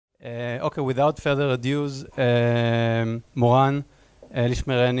Okay, without further ado, Moran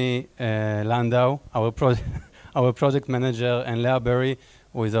Lishmereni Landau, our project manager, and Leah Berry,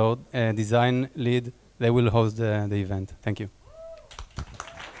 who is our design lead, they will host the event. Thank you.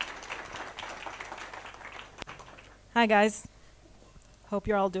 Hi, guys. Hope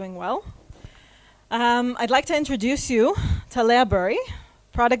you're all doing well. I'd like to introduce you to Leah Berry,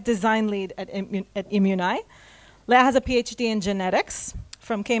 product design lead at Immunai. Leah has a PhD in genetics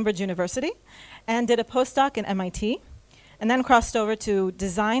from Cambridge University and did a postdoc in MIT, and then crossed over to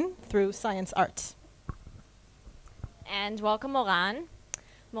design through science arts. And welcome, Moran.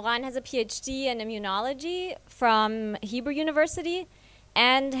 Moran has a PhD in immunology from Hebrew University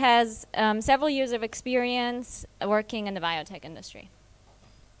and has several years of experience working in the biotech industry.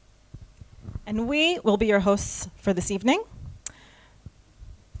 And we will be your hosts for this evening.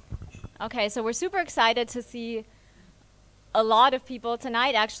 Okay, so we're super excited to see a lot of people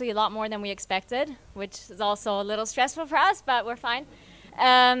tonight, actually a lot more than we expected, which is also a little stressful for us, but we're fine.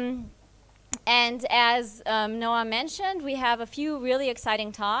 And as Noah mentioned, we have a few really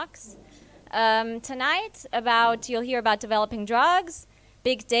exciting talks tonight you'll hear about developing drugs,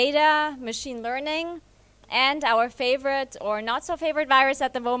 big data, machine learning, and our favorite or not so favorite virus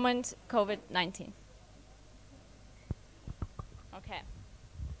at the moment, COVID-19. Okay.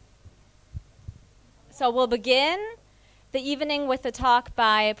 So we'll begin the evening with a talk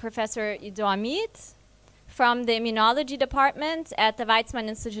by Professor Ido Amit from the Immunology Department at the Weizmann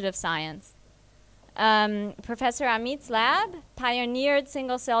Institute of Science. Professor Amit's lab pioneered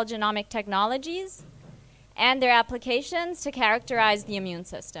single-cell genomic technologies and their applications to characterize the immune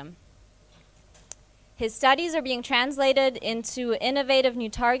system. His studies are being translated into innovative new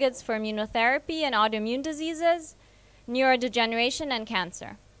targets for immunotherapy and autoimmune diseases, neurodegeneration, and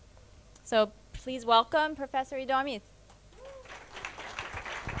cancer. So please welcome Professor Ido Amit.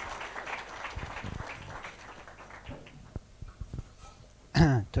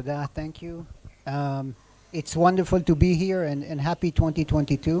 Toda, thank you. It's wonderful to be here and happy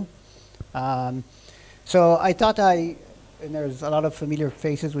 2022. So I thought and there's a lot of familiar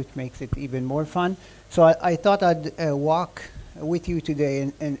faces, which makes it even more fun. So I thought I'd walk with you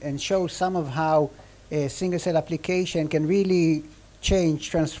today and show some of how a single-cell application can really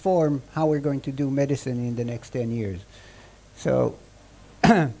transform how we're going to do medicine in the next 10 years. So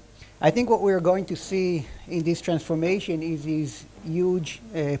I think what we're going to see in this transformation is these huge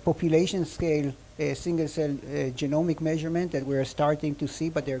population scale single-cell genomic measurement that we're starting to see,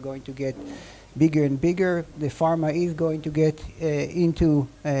 but they're going to get bigger and bigger. The pharma is going to get into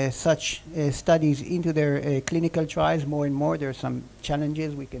such studies into their clinical trials more and more. There are some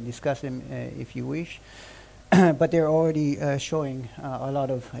challenges. We can discuss them if you wish. But they're already showing a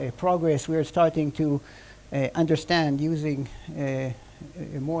lot of progress. We're starting to understand using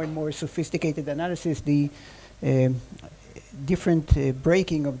more and more sophisticated analysis the different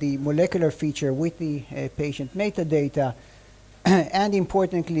breaking of the molecular feature with the patient metadata, and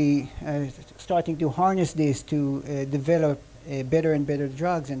importantly, starting to harness this to develop better and better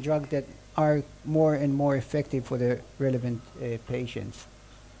drugs, and drugs that are more and more effective for the relevant patients.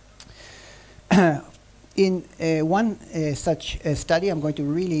 In one such study, I'm going to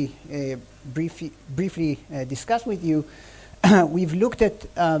really briefly discuss with you. We've looked at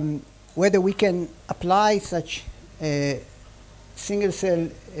whether we can apply such single-cell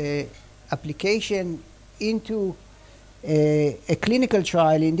application into a clinical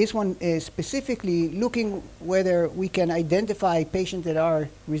trial. In this one, specifically looking whether we can identify patients that are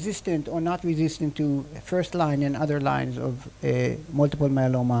resistant or not resistant to first line and other lines of multiple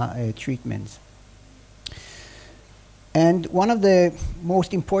myeloma treatments. And one of the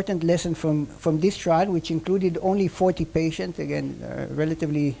most important lessons from this trial, which included only 40 patients, again,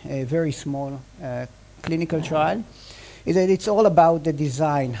 relatively very small clinical trial, is that it's all about the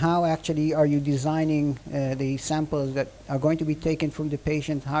design. How actually are you designing the samples that are going to be taken from the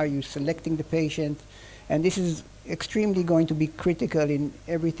patient? How are you selecting the patient? And this is extremely going to be critical in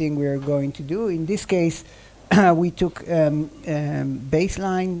everything we're going to do. In this case, we took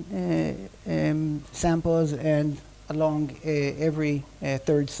baseline samples and along every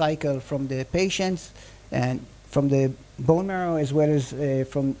third cycle from the patients and from the bone marrow as well as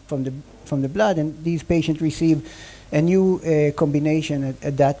from the blood. And these patients receive a new combination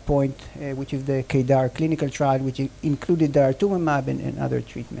at that point, which is the KDAR clinical trial, which included daratumumab and other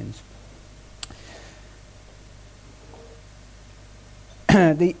treatments.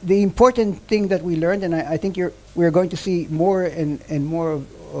 The important thing that we learned, and I think we're going to see more and more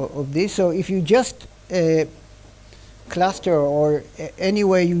of this. So if you just cluster or any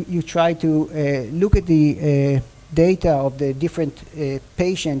way you try to look at the data of the different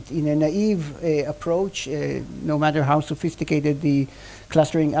patient in a naive approach, no matter how sophisticated the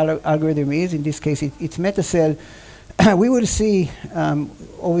clustering algorithm is. In this case, it's Metacell. We will see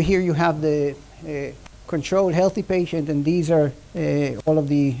over here you have the controlled healthy patient, and these are all of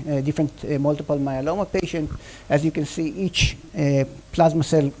the different multiple myeloma patients. As you can see, each plasma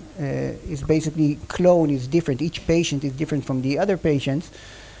cell is basically clone is different. Each patient is different from the other patients.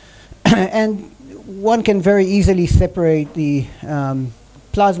 And one can very easily separate the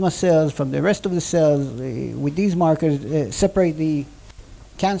plasma cells from the rest of the cells with these markers, separate the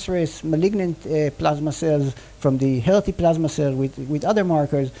cancerous malignant plasma cells from the healthy plasma cells with other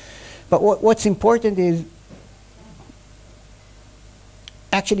markers. But what's important is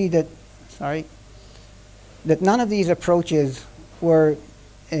actually that none of these approaches were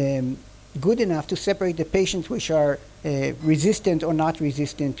good enough to separate the patients which are resistant or not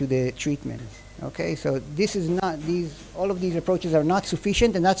resistant to the treatment. Okay, so this is not, all of these approaches are not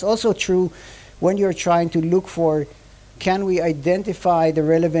sufficient, and that's also true when you're trying to look for, can we identify the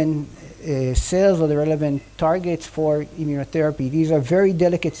relevant cells or the relevant targets for immunotherapy. These are very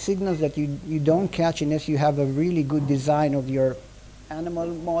delicate signals that you don't catch unless you have a really good design of your animal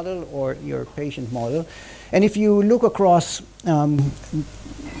model or your patient model. And if you look across,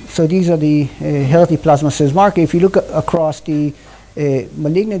 so these are the healthy plasma cells marker. If you look across the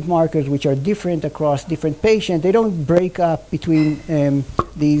malignant markers, which are different across different patients, they don't break up between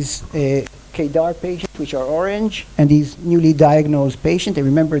these KDAR patients, which are orange, and these newly diagnosed patients. And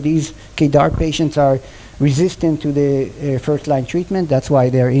remember, these KDAR patients are resistant to the first-line treatment. That's why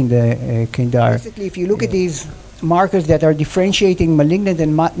they're in the KDAR. Basically, if you look at these markers that are differentiating malignant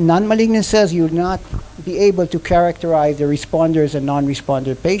and non-malignant cells, you will not be able to characterize the responders and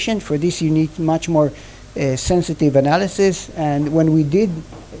non-responder patient. For this, you need much more sensitive analysis. And when we did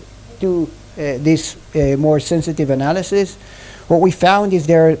do this more sensitive analysis, what we found is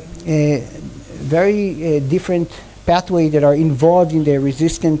there are very different pathways that are involved in the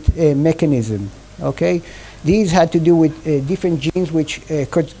resistant mechanism. Okay, these had to do with different genes which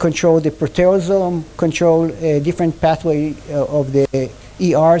could control the proteasome, control different pathway of the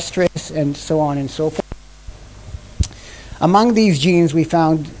ER stress, and so on and so forth. Among these genes, we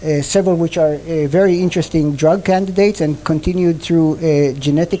found several which are very interesting drug candidates and continued through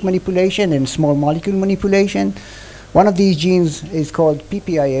genetic manipulation and small molecule manipulation. One of these genes is called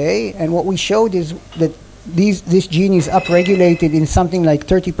PPIA, and what we showed is that this gene is upregulated in something like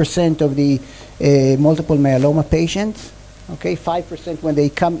 30% of the multiple myeloma patients, okay, 5% when they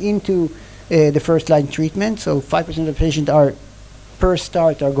come into the first-line treatment. So 5% of the patients are, per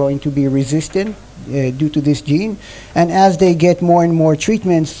start, are going to be resistant due to this gene. And as they get more and more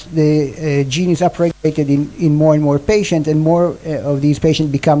treatments, the gene is upregulated in more and more patients, and more of these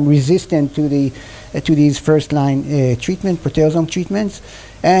patients become resistant to these first-line treatment, proteasome treatments.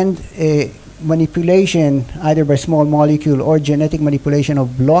 And manipulation, either by small molecule or genetic manipulation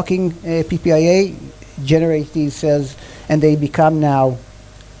of blocking PPIA, generates these cells, and they become now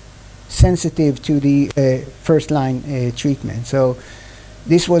sensitive to the first-line treatment. So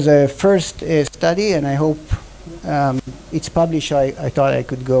this was a first study, and I hope it's published. I thought I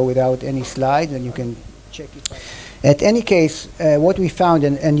could go without any slides, and you can check it out. At any case, what we found,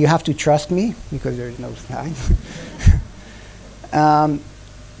 and you have to trust me because there is no slides,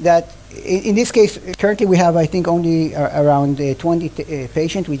 that in this case, currently we have, I think, only around 20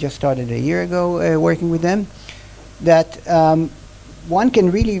 patients. We just started a year ago working with them. That one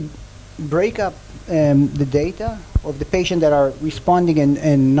can really break up the data of the patient that are responding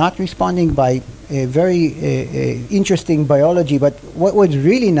and not responding by a very interesting biology. But what was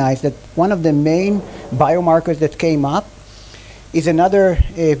really nice, that one of the main biomarkers that came up is another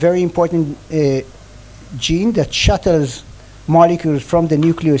very important gene that shuttles molecules from the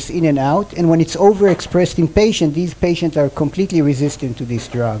nucleus in and out. And when it's overexpressed in patients, these patients are completely resistant to this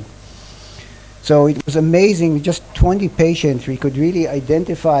drug. So it was amazing. With just 20 patients, we could really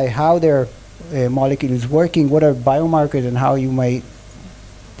identify how their molecule is working, what are biomarkers, and how you might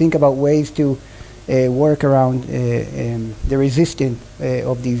think about ways to work around the resistance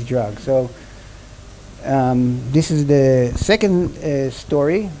of these drugs. So this is the second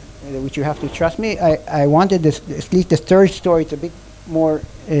story, which you have to trust me. I wanted this, at least the third story. It's a bit more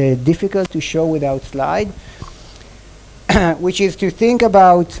difficult to show without slide, which is to think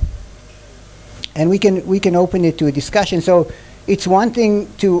about, and we can open it to a discussion. So it's one thing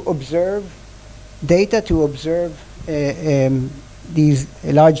to observe data, to observe these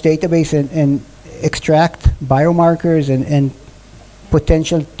large database and extract biomarkers and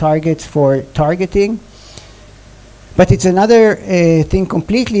potential targets for targeting. But it's another thing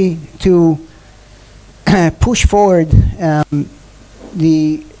completely to push forward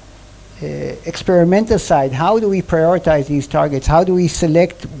the experimental side. How do we prioritize these targets? How do we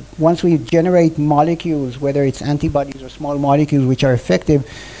select, once we generate molecules, whether it's antibodies or small molecules which are effective,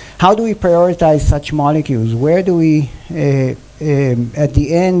 how do we prioritize such molecules? Where do we, at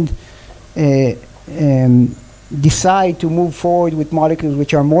the end, decide to move forward with molecules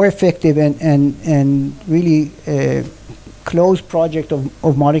which are more effective and really close project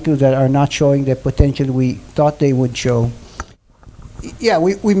of molecules that are not showing the potential we thought they would show? Yeah,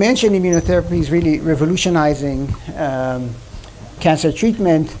 we mentioned immunotherapy is really revolutionizing cancer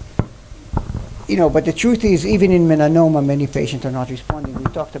treatment, you know, but the truth is, even in melanoma, many patients are not responding. We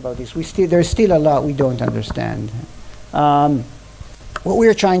talked about this. There's still a lot we don't understand. What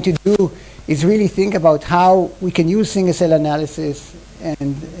we're trying to do is really think about how we can use single-cell analysis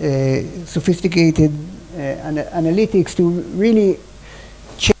and sophisticated analytics to really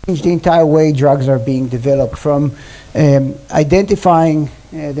change the entire way drugs are being developed, from identifying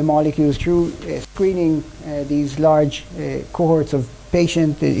the molecules through screening these large cohorts of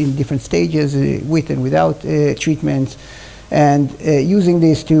patients in different stages with and without treatments, and using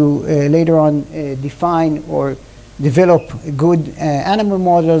this to later on define or develop good animal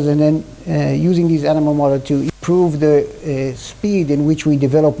models, and then using these animal models to improve the speed in which we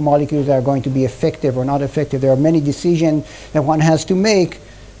develop molecules that are going to be effective or not effective. There are many decisions that one has to make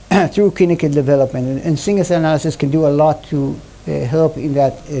through clinical development, and single-cell analysis can do a lot to help in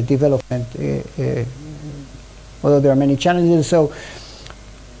that development, although there are many challenges. So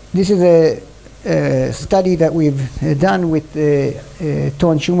this is a study that we've done with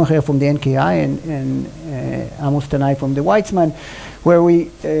Ton Schumacher from the NKI and Amos Tanai from the Weizmann, where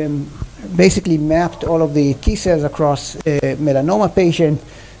we basically mapped all of the T cells across melanoma patients.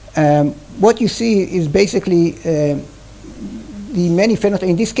 What you see is basically the many phenotypes.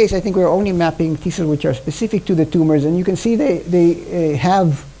 In this case, I think we're only mapping T cells which are specific to the tumors, and you can see they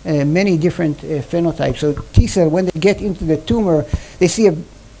have many different phenotypes. So T cell, when they get into the tumor, they see a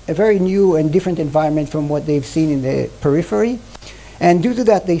very new and different environment from what they've seen in the periphery. And due to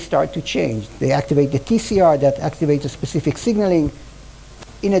that, they start to change. They activate the TCR that activates a specific signaling.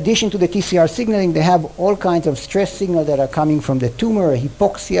 In addition to the TCR signaling, they have all kinds of stress signals that are coming from the tumor,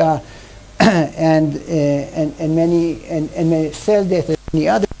 hypoxia, and many cell death and many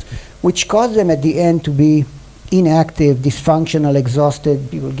others, which cause them at the end to be inactive, dysfunctional, exhausted.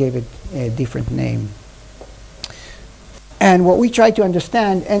 People gave it a different name. And what we try to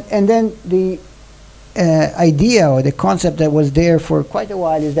understand, and then the idea or the concept that was there for quite a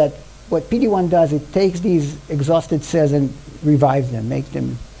while is that what PD-1 does, it takes these exhausted cells and revives them, makes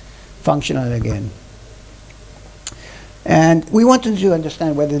them functional again. And we wanted to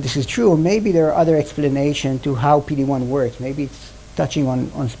understand whether this is true, or maybe there are other explanations to how PD-1 works. Maybe it's touching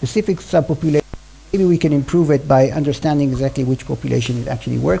on specific subpopulations. Maybe we can improve it by understanding exactly which population it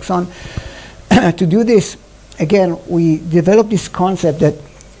actually works on. To do this, again, we developed this concept that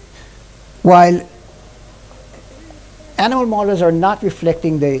while animal models are not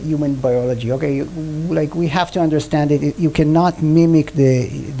reflecting the human biology, okay, like we have to understand it, you cannot mimic the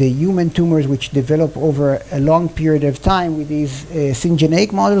human tumors which develop over a long period of time with these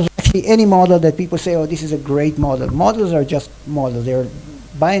syngeneic models. Actually, any model that people say, oh, this is a great model. Models are just models. They're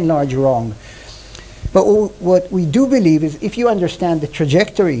by and large wrong. But what we do believe is if you understand the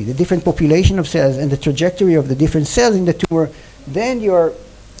trajectory, the different population of cells, and the trajectory of the different cells in the tumor, then your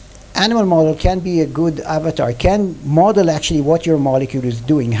animal model can be a good avatar, can model actually what your molecule is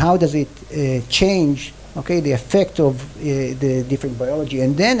doing. How does it change, okay, the effect of the different biology.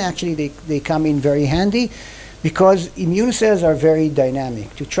 And then actually they come in very handy, because immune cells are very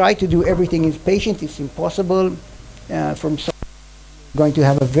dynamic. To try to do everything in patient is impossible. From some, going to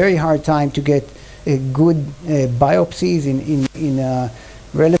have a very hard time to get good biopsies in a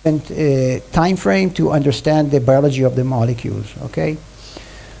relevant time frame to understand the biology of the molecules, okay?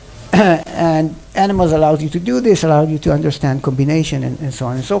 And animals allows you to do this, allows you to understand combination and so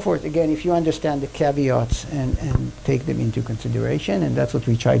on and so forth. Again, if you understand the caveats and take them into consideration, and that's what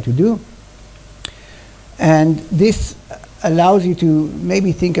we try to do. And this allows you to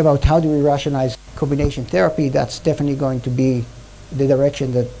maybe think about how do we rationalize combination therapy. That's definitely going to be the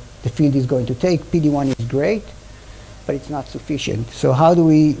direction that the field is going to take. PD-1 is great, but it's not sufficient. So how do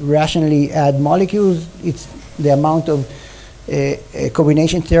we rationally add molecules? It's the amount of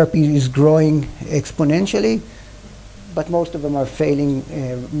combination therapy is growing exponentially, but most of them are failing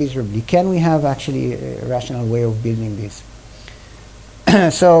miserably. Can we have actually a rational way of building this?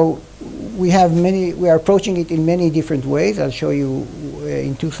 So we are approaching it in many different ways. I'll show you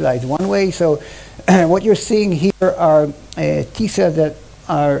in 2 slides one way. So what you're seeing here are T cells that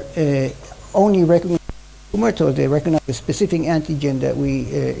are only recognized tumor, so they recognize the specific antigen that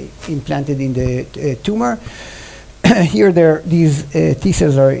we implanted in the tumor. Here, these T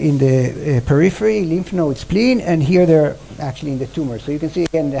cells are in the periphery, lymph node, spleen, and here they're actually in the tumor. So you can see,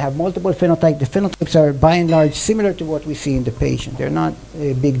 again, they have multiple phenotypes. The phenotypes are, by and large, similar to what we see in the patient. They're not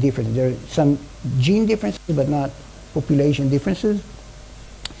big differences. There are some gene differences, but not population differences.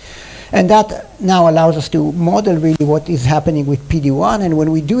 And that now allows us to model really what is happening with PD-1. And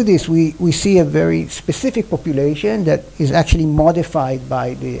when we do this, we see a very specific population that is actually modified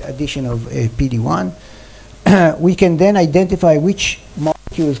by the addition of PD-1. We can then identify which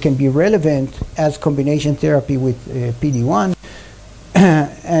molecules can be relevant as combination therapy with PD-1.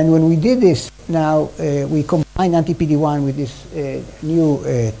 And when we did this, now we combine anti-PD-1 with this new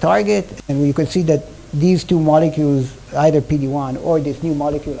target, and you can see that these two molecules, either PD-1 or this new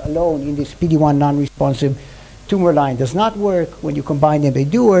molecule alone in this PD-1 non-responsive tumor line, does not work. When you combine them, they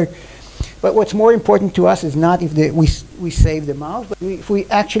do work. But what's more important to us is not if we save them out, but if we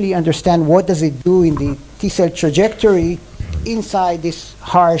actually understand what does it do in the T-cell trajectory inside this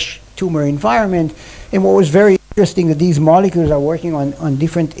harsh tumor environment. And what was very interesting that these molecules are working on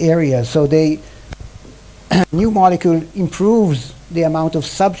different areas. So new molecule improves the amount of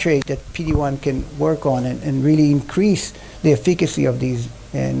substrate that PD-1 can work on and really increase the efficacy of these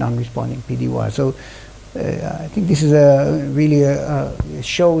non-responding PD-1. So I think this is really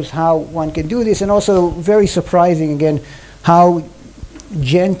shows how one can do this, and also very surprising, again, how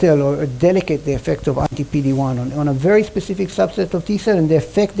gentle or delicate the effect of anti-PD-1 on a very specific subset of T-cell, and the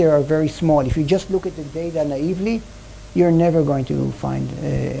effect there are very small. If you just look at the data naively, you're never going to find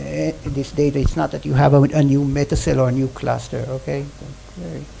this data. It's not that you have a new metacell or a new cluster, okay? So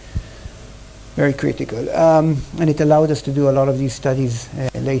very, very critical. And it allowed us to do a lot of these studies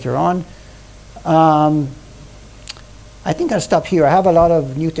later on. I think I'll stop here. I have a lot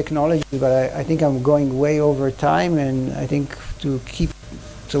of new technology, but I think I'm going way over time, and I think to keep,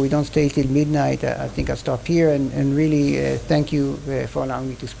 so we don't stay till midnight, I think I'll stop here, and really thank you for allowing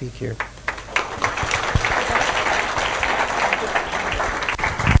me to speak here.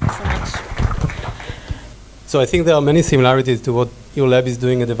 So I think there are many similarities to what your lab is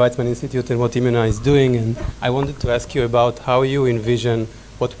doing at the Weizmann Institute and what Immunai is doing, and I wanted to ask you about how you envision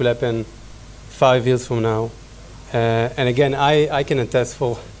what will happen 5 years from now. And again, I can attest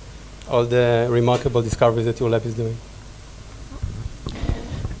for all the remarkable discoveries that your lab is doing.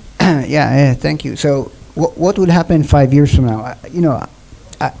 Yeah, thank you. So what will happen 5 years from now?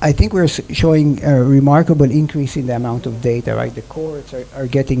 I think we're showing a remarkable increase in the amount of data, right? The cohorts are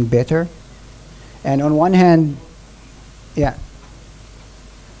getting better. And on one hand, yeah.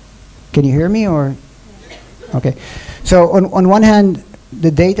 Can you hear me or? Okay. So on one hand,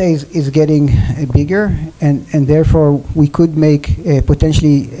 the data is getting bigger, and therefore we could make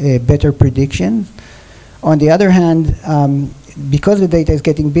potentially better predictions. On the other hand, because the data is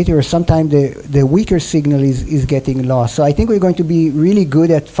getting bigger, sometimes the weaker signal is getting lost. So I think we're going to be really good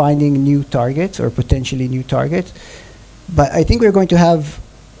at finding new targets or potentially new targets. But I think we're going to have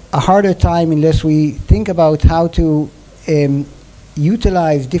a harder time unless we think about how to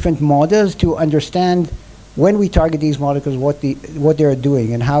utilize different models to understand when we target these molecules what they are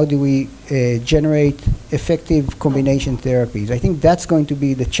doing, and how do we generate effective combination therapies. I think that's going to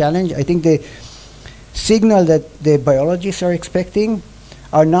be the challenge. I think the signal that the biologists are expecting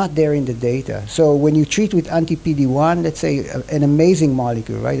are not there in the data. So when you treat with anti-PD-1, let's say an amazing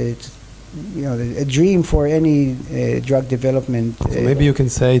molecule, right? It's a dream for any drug development. So maybe you can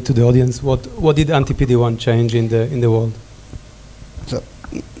say to the audience what did anti-PD-1 change in the world?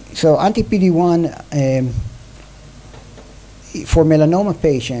 So anti-PD-1 for melanoma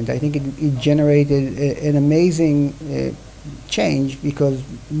patient, I think it generated an amazing change, because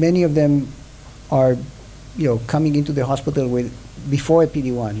many of them are coming into the hospital with before a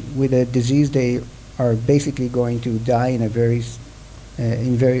PD-1 with a disease they are basically going to die in a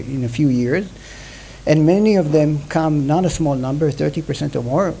few years, and many of them come, not a small number, 30% or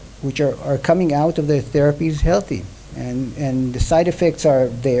more, which are coming out of the therapies healthy, and the side effects are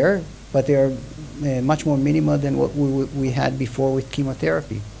there, but they are much more minimal than what we had before with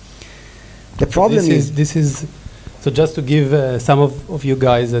chemotherapy. The problem is so just to give some of you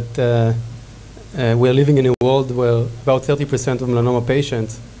guys that we're living in a world where about 30% of melanoma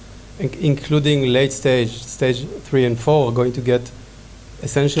patients, including late stage 3 and 4, are going to get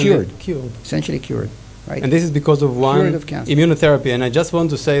essentially cured. Essentially cured, right? And this is because of one immunotherapy. And I just want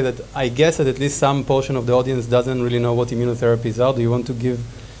to say that I guess that at least some portion of the audience doesn't really know what immunotherapies are. Do you want to give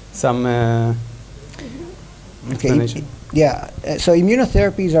some explanation? Yeah. So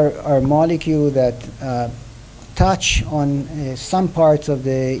immunotherapies are molecules that touch on some parts of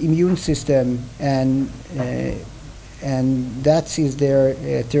the immune system, and that is their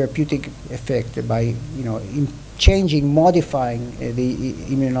therapeutic effect by changing, modifying the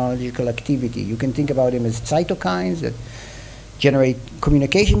immunological activity. You can think about them as cytokines that generate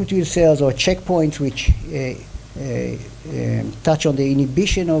communication between cells, or checkpoints which touch on the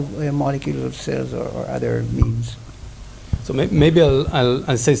inhibition of molecules of cells, or other means. So maybe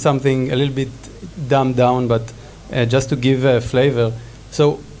I'll say something a little bit dumbed down, but just to give a flavor.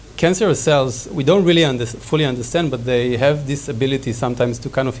 So cancer cells, we don't really fully understand, but they have this ability sometimes to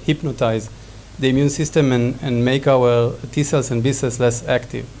kind of hypnotize the immune system and make our T cells and B cells less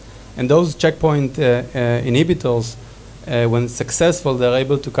active. And those checkpoint inhibitors, when successful, they're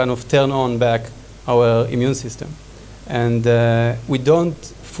able to kind of turn on back our immune system. And we don't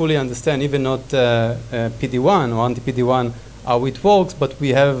fully understand, even not PD-1 or anti-PD-1, how it works, but we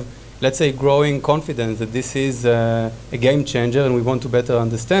have, let's say, growing confidence that this is a game changer and we want to better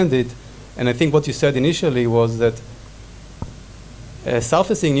understand it. And I think what you said initially was that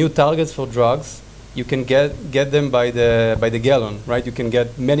surfacing new targets for drugs, you can get them by the gallon, right? You can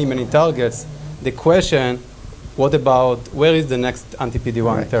get many targets. The question, what about where is the next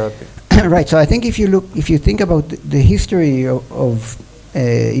anti-PD-1 therapy? Right. So I think if you think about the history of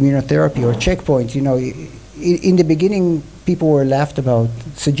immunotherapy or checkpoints, in the beginning, people were laughed about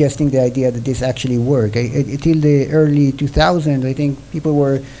suggesting the idea that this actually worked. Until the early 2000s, I think people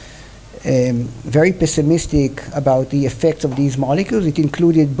were very pessimistic about the effects of these molecules. It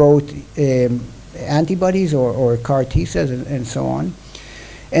included both antibodies or CAR T cells and so on.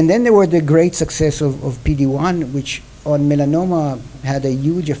 And then there were the great success of PD-1, which on melanoma had a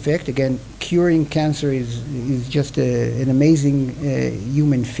huge effect. Again, curing cancer is just an amazing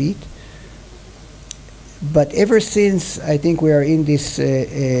human feat. But ever since, I think we are in this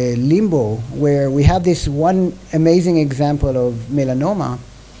limbo where we have this one amazing example of melanoma,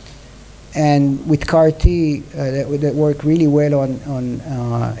 and with CAR T that work really well on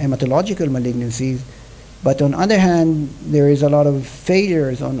hematological malignancies. But on the other hand, there is a lot of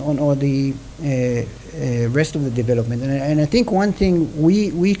failures on all the rest of the development. And I think one thing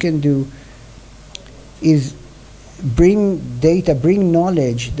we can do is bring data, bring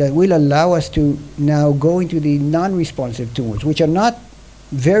knowledge that will allow us to now go into the non-responsive tumors, which are not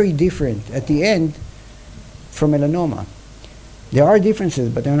very different at the end from melanoma. There are differences,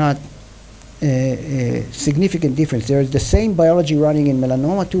 but they're not significant difference. There is the same biology running in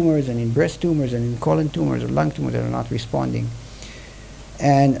melanoma tumors and in breast tumors and in colon tumors or lung tumors that are not responding.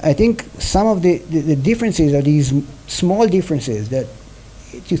 And I think some of the differences are these small differences that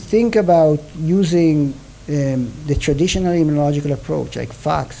to think about using the traditional immunological approach like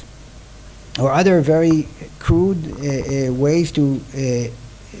FOX or other very crude ways to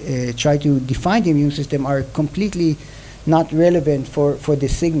try to define the immune system are completely not relevant for the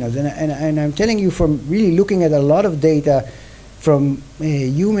signals. And I'm telling you from really looking at a lot of data from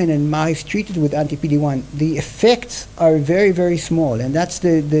human and mice treated with anti-PD-1, the effects are very, very small. And that's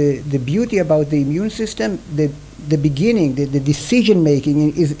the beauty about the immune system. The beginning, the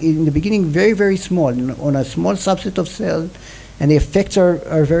decision-making is in the beginning very, very small on a small subset of cells, and the effects are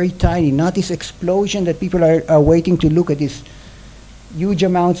very tiny, not this explosion that people are waiting to look at, this huge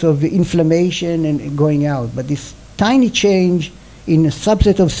amounts of inflammation and going out, but this tiny change in a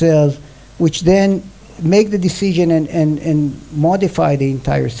subset of cells, which then make the decision and modify the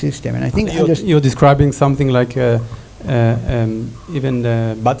entire system. And I think you're describing something like even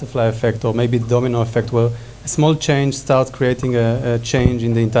the butterfly effect or maybe the domino effect, where a small change starts creating a change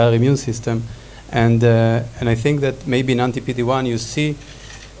in the entire immune system. And I think that maybe in anti-PD-1 you see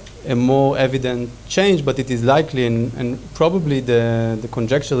a more evident change, but it is likely, and probably the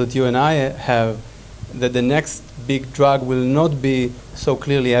conjecture that you and I have, that the next big drug will not be so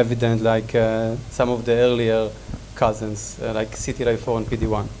clearly evident like some of the earlier cousins, like CTLA-4 and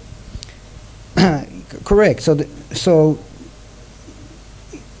PD-1. Correct. So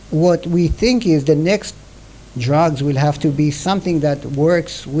what we think is the next drugs will have to be something that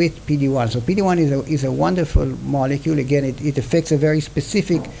works with PD-1. So PD-1 is a wonderful molecule. Again, it affects a very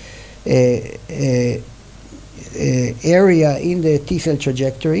specific area in the T cell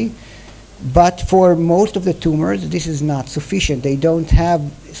trajectory. But for most of the tumors, this is not sufficient. They don't have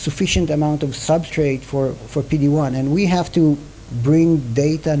sufficient amount of substrate for PD-1. And we have to bring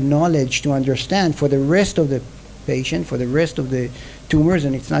data, knowledge to understand for the rest of the patient, for the rest of the tumors,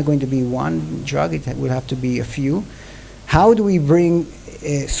 and it's not going to be one drug, it will have to be a few. How do we bring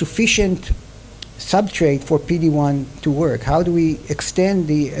sufficient substrate for PD-1 to work? How do we extend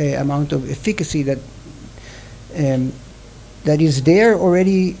the amount of efficacy that that is there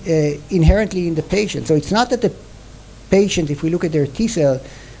already inherently in the patient. So it's not that the patient, if we look at their T cell,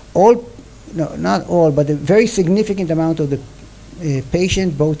 not all, but a very significant amount of the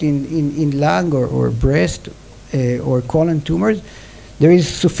patient, both in lung or breast or colon tumors, there is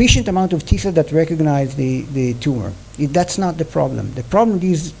sufficient amount of T cells that recognize the tumor. That's not the problem. The problem,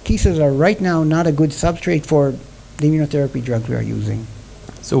 these T cells are right now not a good substrate for the immunotherapy drugs we are using.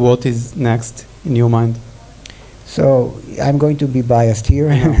 So what is next in your mind? So I'm going to be biased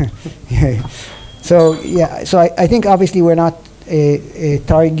here. Yeah. So I think obviously we're not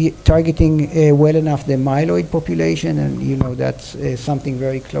targeting well enough the myeloid population, and that's something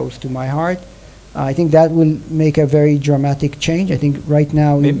very close to my heart. I think that will make a very dramatic change. I think right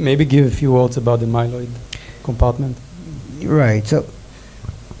now... Maybe give a few words about the myeloid compartment. Right. So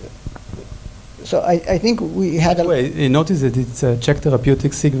I think we had a... Wait, you notice that it's a check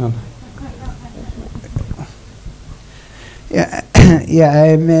therapeutic signal. Yeah,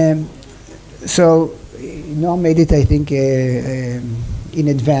 yeah. So Noam made it, I think, in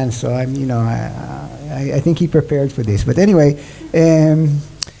advance. So I think he prepared for this. But anyway,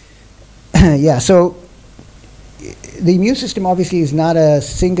 yeah. So the immune system obviously is not a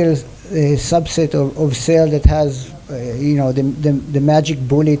single subset of cell that has, the magic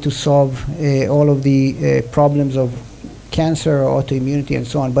bullet to solve all of the problems of cancer or autoimmunity and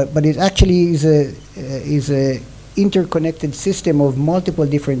so on. But it actually is a interconnected system of multiple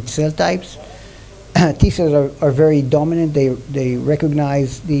different cell types. T cells are very dominant. They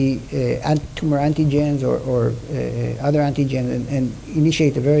recognize the tumor antigens or other antigens and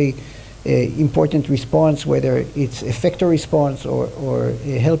initiate a very important response, whether it's effector response or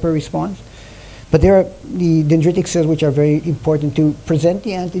a helper response. But there are the dendritic cells, which are very important to present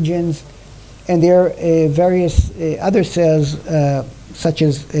the antigens, and there are various other cells, such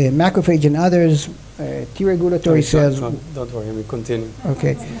as macrophage and others, T regulatory cells. Don't worry, we continue.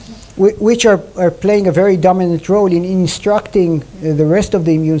 Okay. Which are playing a very dominant role in instructing the rest of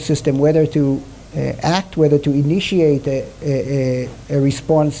the immune system whether to act, whether to initiate a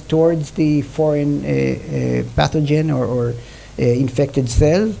response towards the foreign pathogen or infected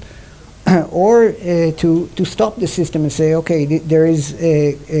cells, or to stop the system and say, okay, there is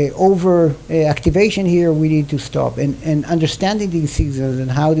over activation here, we need to stop. And understanding these signals and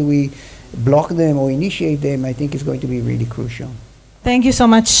how do we block them or initiate them, I think is going to be really crucial. Thank you so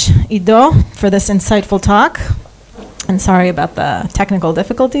much, Ido, for this insightful talk. And sorry about the technical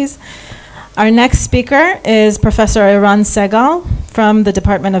difficulties. Our next speaker is Professor Eran Segal from the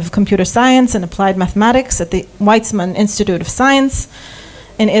Department of Computer Science and Applied Mathematics at the Weizmann Institute of Science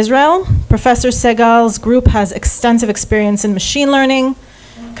in Israel. Professor Segal's group has extensive experience in machine learning,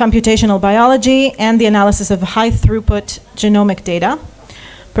 computational biology, and the analysis of high-throughput genomic data.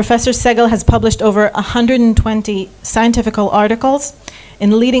 Professor Segal has published over 120 scientific articles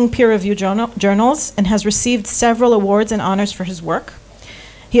in leading peer-reviewed journals and has received several awards and honors for his work.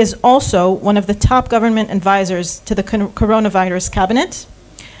 He is also one of the top government advisors to the coronavirus cabinet,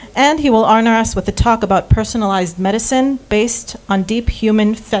 and he will honor us with a talk about personalized medicine based on deep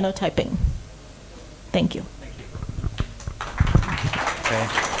human phenotyping. Thank you.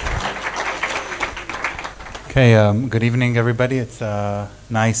 Okay, good evening, everybody. It's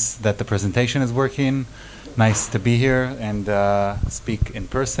nice that the presentation is working. Nice to be here and speak in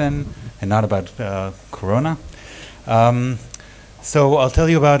person and not about Corona. So I'll tell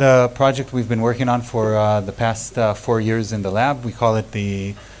you about a project we've been working on for the past 4 years in the lab. We call it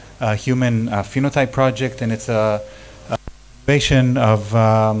the Human Phenotype Project, and it's a innovation of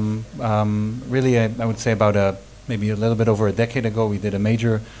really, I would say about maybe a little bit over a decade ago. We did a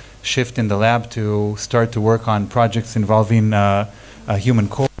major shift in the lab to start to work on projects involving human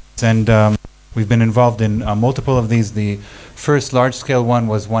cohorts, and we've been involved in multiple of these. The first large-scale one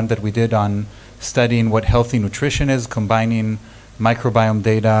was one that we did on studying what healthy nutrition is, combining microbiome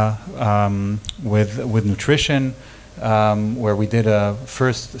data with nutrition, where we did a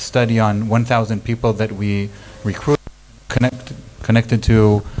first study on 1,000 people that we recruited, connected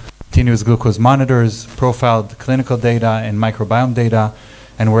to continuous glucose monitors, profiled clinical data and microbiome data,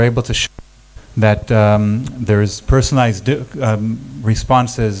 and we're able to show that there's personalized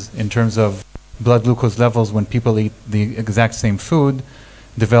responses in terms of blood glucose levels when people eat the exact same food,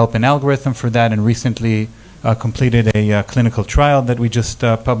 develop an algorithm for that, and recently completed a clinical trial that we just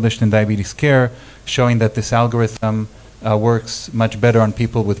published in Diabetes Care, showing that this algorithm works much better on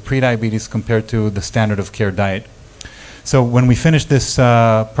people with prediabetes compared to the standard of care diet. So when we finished this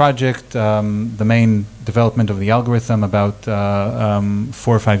project, the main development of the algorithm about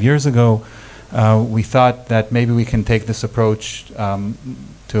 4 or 5 years ago, we thought that maybe we can take this approach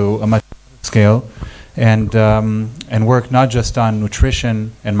to a much scale and work not just on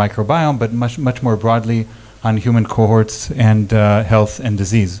nutrition and microbiome, but much more broadly on human cohorts and health and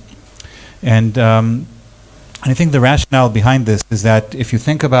disease. And I think the rationale behind this is that if you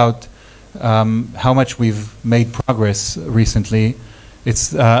think about how much we've made progress recently,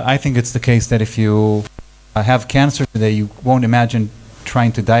 I think it's the case that if you have cancer today, you won't imagine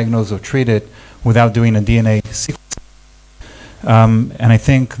trying to diagnose or treat it without doing a DNA sequence. And I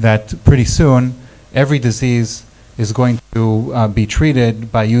think that pretty soon, every disease is going to be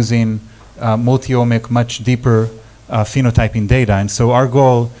treated by using multi-omic, much deeper phenotyping data. And so our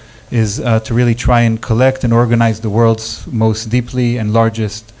goal is to really try and collect and organize the world's most deeply and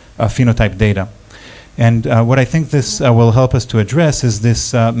largest phenotype data. And what I think this will help us to address is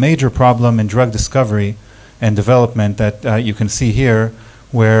this major problem in drug discovery and development that you can see here,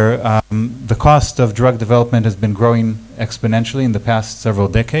 where the cost of drug development has been growing exponentially in the past several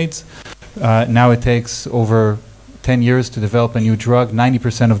decades. Now it takes over 10 years to develop a new drug.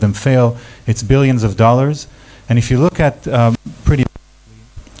 90% of them fail. It's billions of dollars. And if you look at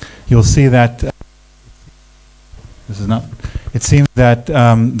you'll see that this is not. It seems that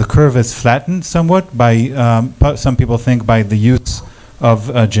the curve is flattened somewhat by some people think by the use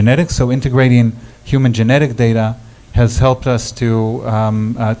of genetics. So integrating human genetic data has helped us to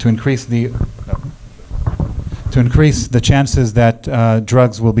increase the chances that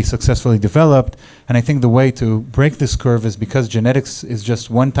drugs will be successfully developed. And I think the way to break this curve is because genetics is just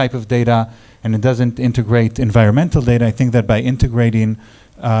one type of data and it doesn't integrate environmental data. I think that by integrating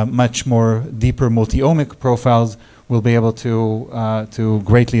much more deeper multi-omic profiles, we'll be able to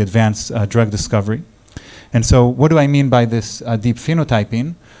greatly advance drug discovery. And so what do I mean by this deep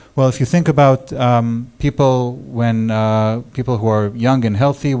phenotyping? Well, if you think about people who are young and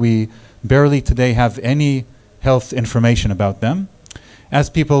healthy, we barely today have any health information about them. As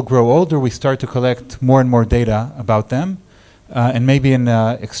people grow older, we start to collect more and more data about them. And maybe an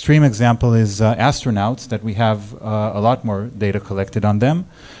extreme example is astronauts, that we have a lot more data collected on them.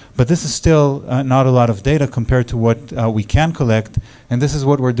 But this is still not a lot of data compared to what we can collect. And this is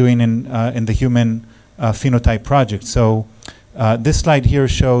what we're doing in the Human Phenotype Project. So this slide here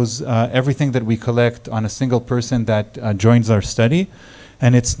shows everything that we collect on a single person that joins our study.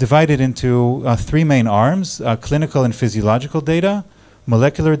 And it's divided into three main arms: clinical and physiological data,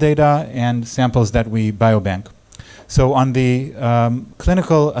 molecular data, and samples that we biobank. So on the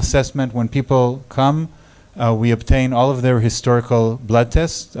clinical assessment, when people come, we obtain all of their historical blood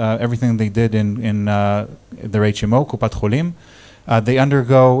tests, everything they did in their HMO, Kupat Cholim. They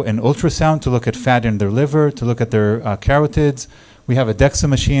undergo an ultrasound to look at fat in their liver, to look at their carotids. We have a DEXA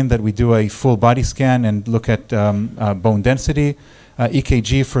machine that we do a full body scan and look at bone density,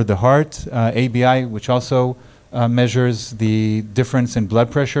 EKG for the heart, ABI, which also measures the difference in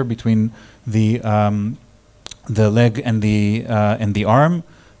blood pressure between the leg and the arm.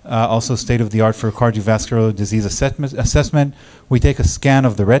 Also state-of-the-art for cardiovascular disease assessment. We take a scan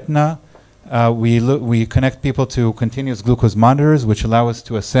of the retina. We connect people to continuous glucose monitors, which allow us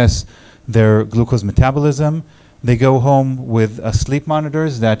to assess their glucose metabolism. They go home with sleep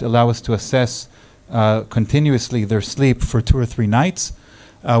monitors that allow us to assess continuously their sleep for 2 or 3 nights.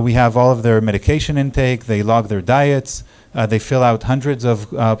 We have all of their medication intake. They log their diets. They fill out hundreds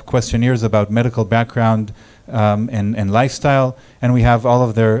of questionnaires about medical background and lifestyle, and we have all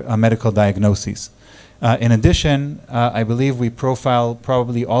of their medical diagnoses. In addition, I believe we profile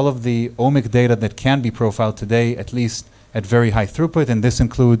probably all of the omic data that can be profiled today, at least at very high throughput, and this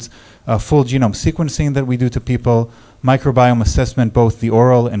includes full genome sequencing that we do to people, microbiome assessment, both the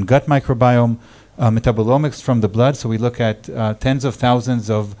oral and gut microbiome, metabolomics from the blood, so we look at tens of thousands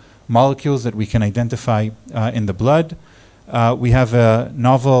of molecules that we can identify in the blood. We have a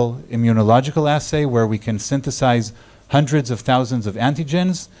novel immunological assay where we can synthesize hundreds of thousands of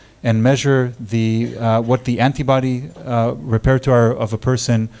antigens and measure what the antibody repertoire of a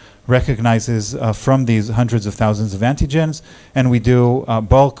person recognizes from these hundreds of thousands of antigens. And we do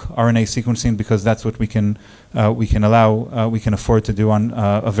bulk RNA sequencing because that's what we can afford to do on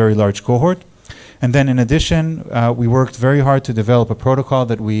a very large cohort. And then in addition, we worked very hard to develop a protocol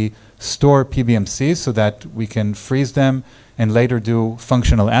that we store PBMCs so that we can freeze them and later do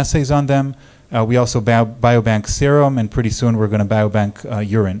functional assays on them. We also biobank serum, and pretty soon we're going to biobank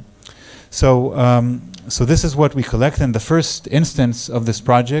urine. So this is what we collect, and the first instance of this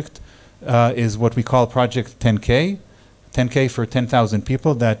project is what we call Project 10K. 10K for 10,000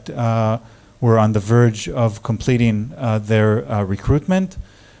 people that were on the verge of completing their recruitment.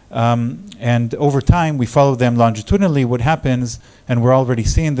 And over time, we follow them longitudinally. What happens, and we're already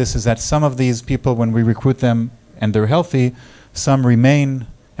seeing this, is that some of these people, when we recruit them and they're healthy, some remain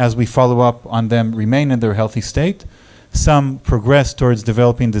as we follow up on them, remain in their healthy state. Some progress towards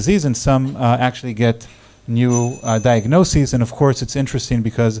developing disease, and some actually get new diagnoses. And of course, it's interesting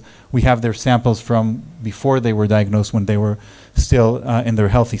because we have their samples from before they were diagnosed, when they were still in their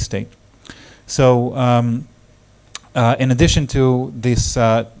healthy state. So in addition to this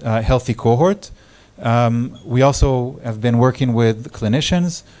healthy cohort, we also have been working with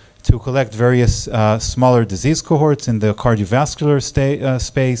clinicians to collect various smaller disease cohorts in the cardiovascular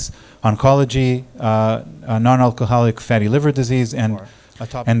space, oncology, non-alcoholic fatty liver disease, and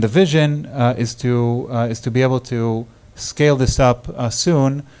the vision is to be able to scale this up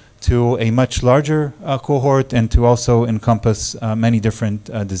soon to a much larger cohort, and to also encompass many different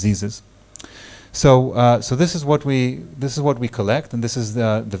diseases. So this is what we collect, and this is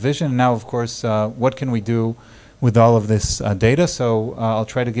the vision. Now, of course, what can we do with all of this data? So I'll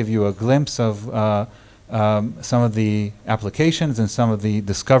try to give you a glimpse of some of the applications and some of the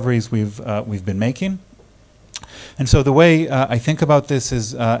discoveries we've been making. And so the way I think about this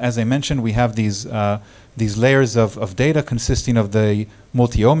is, as I mentioned, we have these layers of data consisting of the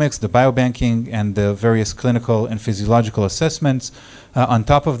multi-omics, the biobanking, and the various clinical and physiological assessments. On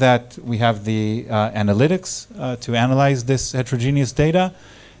top of that, we have the analytics to analyze this heterogeneous data.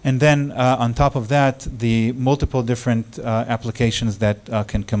 And then on top of that, the multiple different applications that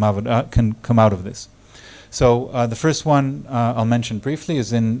can come out of this. So the first one I'll mention briefly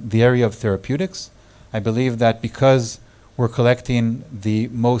is in the area of therapeutics. I believe that because we're collecting the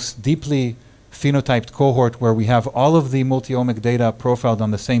most deeply phenotyped cohort, where we have all of the multi-omic data profiled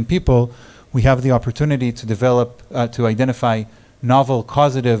on the same people, we have the opportunity to develop, to identify novel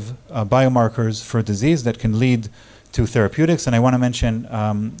causative biomarkers for disease that can lead to therapeutics. And I want to mention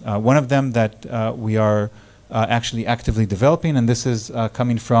one of them that we are actually actively developing, and this is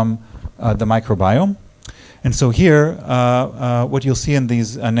coming from the microbiome. And so here, what you'll see in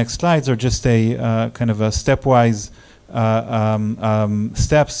these next slides are just a kind of a stepwise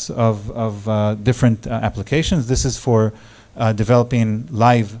steps of different applications. This is for developing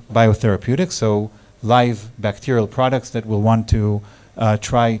live biotherapeutics, so live bacterial products that we'll want to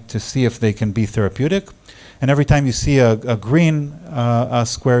try to see if they can be therapeutic. And every time you see a green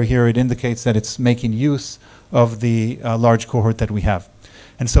square here, it indicates that it's making use of the large cohort that we have.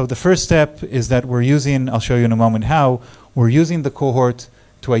 And so the first step is that we're using, I'll show you in a moment how, we're using the cohort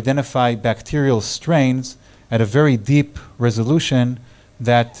to identify bacterial strains at a very deep resolution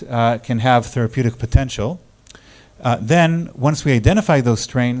that can have therapeutic potential. Then, once we identify those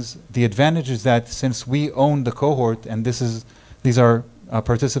strains, the advantage is that since we own the cohort, and these are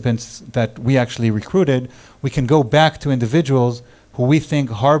participants that we actually recruited, we can go back to individuals who we think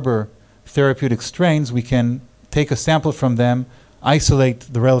harbor therapeutic strains. We can take a sample from them, isolate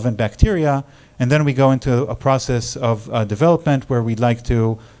the relevant bacteria, and then we go into a process of development where we'd like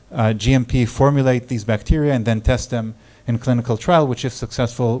to GMP formulate these bacteria and then test them in clinical trial, which, if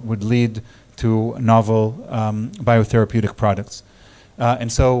successful, would lead to novel biotherapeutic products.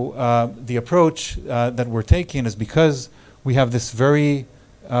 And so the approach that we're taking is, because we have this very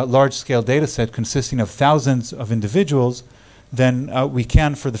large-scale data set consisting of thousands of individuals, then we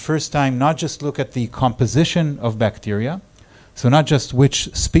can, for the first time, not just look at the composition of bacteria, so not just which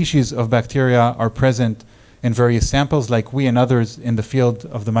species of bacteria are present in various samples, like we and others in the field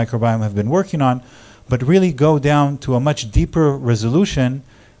of the microbiome have been working on, but really go down to a much deeper resolution.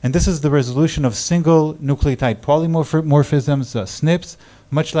 And this is the resolution of single nucleotide polymorphisms, SNPs,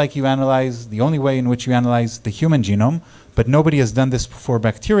 much like you analyze, the only way in which you analyze the human genome, but nobody has done this for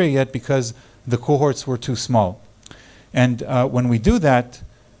bacteria yet because the cohorts were too small. And when we do that,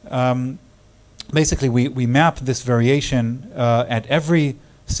 basically we map this variation at every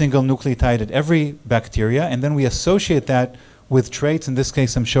single nucleotide, at every bacteria, and then we associate that with traits. In this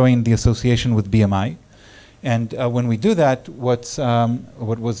case, I'm showing the association with BMI. And when we do that, what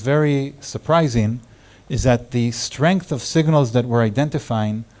was very surprising is that the strength of signals that we're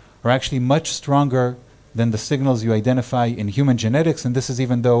identifying are actually much stronger than the signals you identify in human genetics. And this is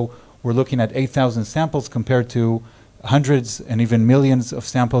even though we're looking at 8,000 samples compared to hundreds and even millions of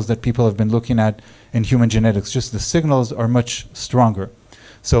samples that people have been looking at in human genetics. Just the signals are much stronger.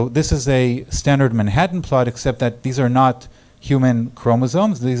 So this is a standard Manhattan plot, except that these are not human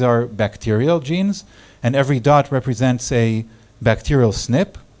chromosomes. These are bacterial genes, and every dot represents a bacterial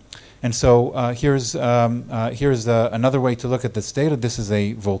SNP. And so here's another way to look at this data. This is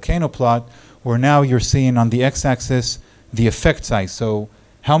a volcano plot, where now you're seeing on the x-axis the effect size. So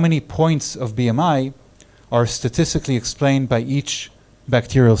how many points of BMI are statistically explained by each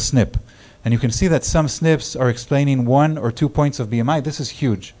bacterial SNP. And you can see that some SNPs are explaining 1 or 2 points of BMI. This is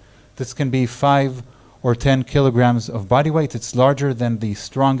huge. This can be 5 or 10 kilograms of body weight. It's larger than the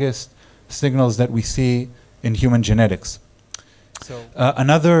strongest signals that we see in human genetics. So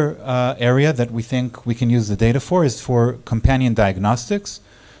another area that we think we can use the data for is for companion diagnostics.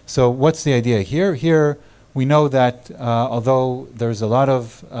 So what's the idea here? Here we know that although there's a lot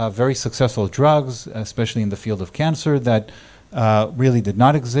of very successful drugs, especially in the field of cancer, that really did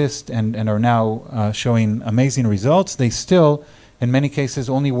not exist and are now showing amazing results, they still, in many cases,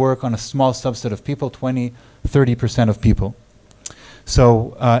 only work on a small subset of people, 20, 30% of people.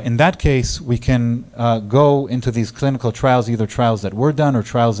 So in that case, we can go into these clinical trials, either trials that were done or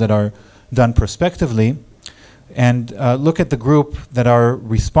trials that are done prospectively, and look at the group that are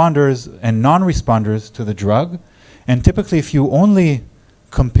responders and non-responders to the drug. And typically, if you only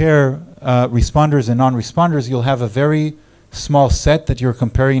compare responders and non-responders, you'll have a very small set that you're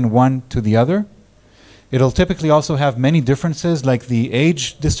comparing one to the other. It'll typically also have many differences, like the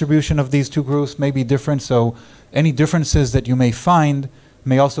age distribution of these two groups may be different, so any differences that you may find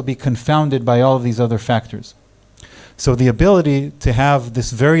may also be confounded by all of these other factors. So the ability to have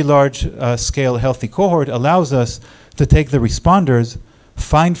this very large scale healthy cohort allows us to take the responders,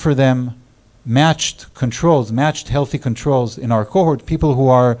 find for them matched controls, matched healthy controls in our cohort, people who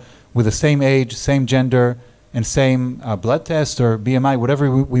are with the same age, same gender, and same blood test or BMI, whatever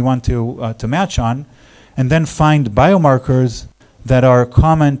we want to match on, and then find biomarkers that are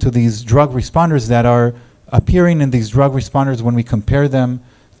common to these drug responders that are appearing in these drug responders when we compare them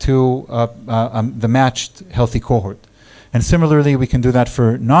to the matched healthy cohort. And similarly, we can do that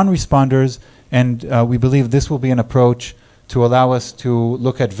for non-responders, and we believe this will be an approach to allow us to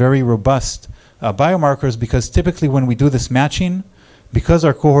look at very robust biomarkers, because typically when we do this matching, because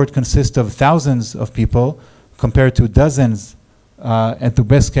our cohort consists of thousands of people compared to dozens, at the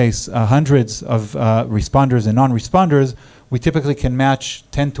best case, hundreds of responders and non-responders, we typically can match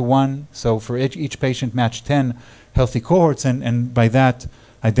 10 to 1. So for each patient, match 10 healthy cohorts, and by that,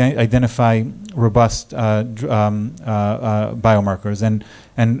 identify robust biomarkers.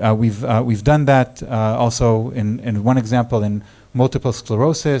 And we've done that also in one example in multiple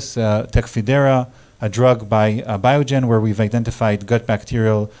sclerosis, Tecfidera, a drug by Biogen, where we've identified gut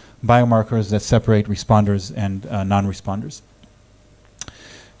bacterial biomarkers that separate responders and non-responders.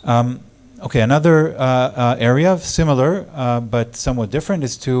 Okay, another area similar but somewhat different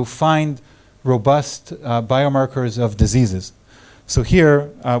is to find robust biomarkers of diseases. So here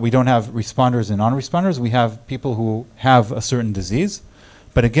we don't have responders and non-responders. We have people who have a certain disease.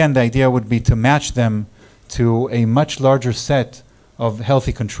 But again, the idea would be to match them to a much larger set of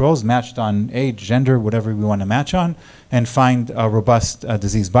healthy controls matched on age, gender, whatever we want to match on, and find robust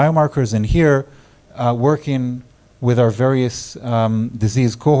disease biomarkers. And here, working with our various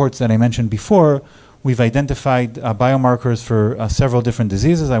disease cohorts that I mentioned before, we've identified biomarkers for several different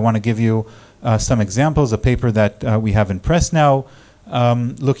diseases. I want to give you some examples, a paper that we have in press now,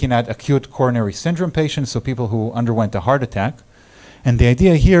 looking at acute coronary syndrome patients, so people who underwent a heart attack. And the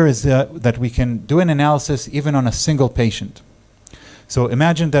idea here is that we can do an analysis even on a single patient. So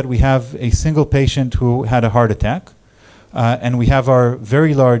imagine that we have a single patient who had a heart attack, and we have our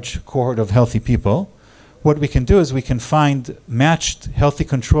very large cohort of healthy people. What we can do is we can find matched healthy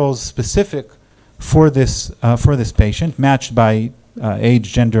controls specific for this patient, matched by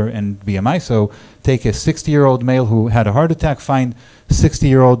age, gender, and BMI. So take a 60-year-old male who had a heart attack, find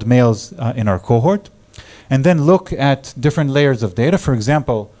 60-year-old males in our cohort, and then look at different layers of data. For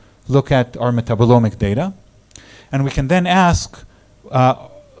example, look at our metabolomic data. And we can then ask,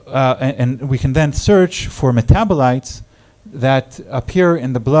 and we can then search for metabolites that appear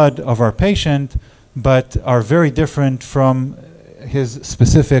in the blood of our patient but are very different from his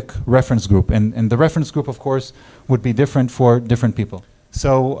specific reference group. And the reference group, of course, would be different for different people.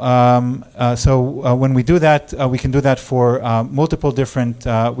 So, when we do that, we can do that for multiple different,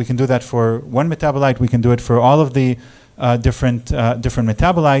 we can do that for one metabolite, we can do it for all of the different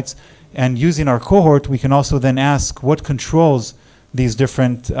metabolites. And using our cohort, we can also then ask what controls these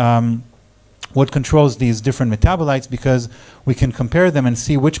different metabolites, because we can compare them and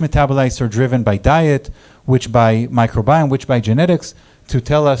see which metabolites are driven by diet, which by microbiome, which by genetics, to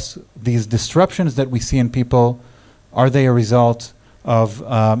tell us these disruptions that we see in people, are they a result of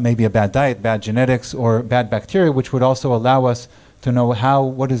maybe a bad diet, bad genetics, or bad bacteria, which would also allow us to know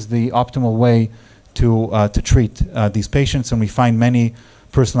what is the optimal way to treat these patients, and we find many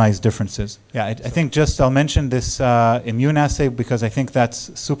personalized differences. Yeah, I think I'll mention this immune assay because I think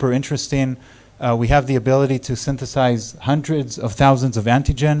that's super interesting. We have the ability to synthesize hundreds of thousands of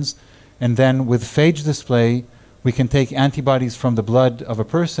antigens, and then with phage display, we can take antibodies from the blood of a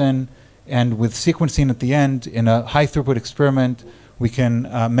person, and with sequencing at the end, in a high throughput experiment, we can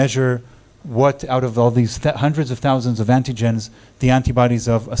measure what out of all these hundreds of thousands of antigens the antibodies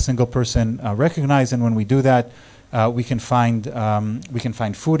of a single person recognize. And when we do that, we can find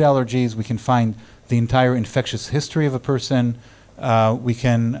food allergies. We can find the entire infectious history of a person. We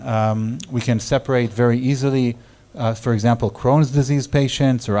can separate very easily, for example, Crohn's disease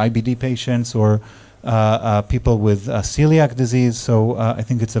patients or IBD patients or people with celiac disease. So I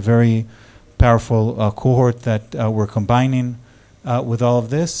think it's a very powerful cohort that we're combining with all of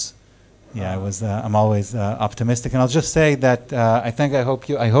this. Yeah, I'm always optimistic, and I'll just say that I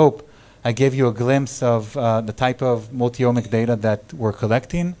hope I gave you a glimpse of the type of multi-omic data that we're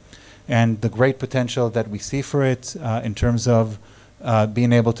collecting, and the great potential that we see for it in terms of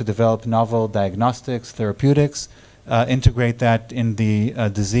being able to develop novel diagnostics, therapeutics, integrate that in the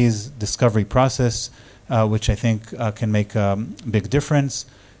disease discovery process, which I think can make a big difference.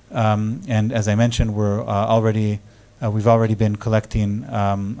 And as I mentioned, we've already been collecting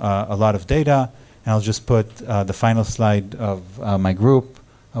a lot of data, and I'll just put the final slide of my group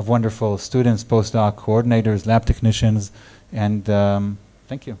of wonderful students, postdoc coordinators, lab technicians, and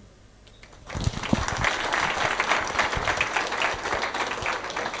thank you.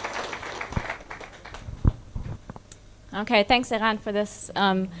 Okay, thanks, Eran, for this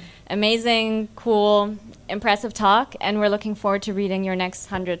amazing, cool, impressive talk, and we're looking forward to reading your next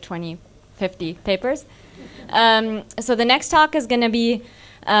 120, 50 papers. So the next talk is going to be,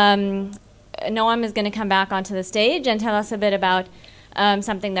 Noam is going to come back onto the stage and tell us a bit about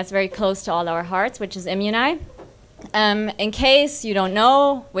something that's very close to all our hearts, which is Immunai. In case you don't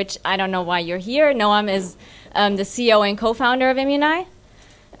know, which I don't know why you're here, Noam is the CEO and co-founder of Immunai.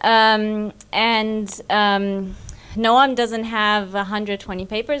 Noam doesn't have 120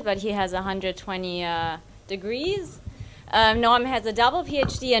 papers, but he has 120 degrees. Noam has a double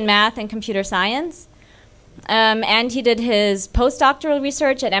PhD in math and computer science. And he did his postdoctoral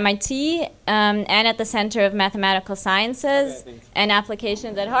research at MIT and at the Center of Mathematical Sciences and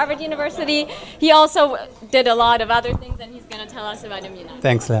Applications at Harvard University. He also did a lot of other things, and he's going to tell us about Immunai.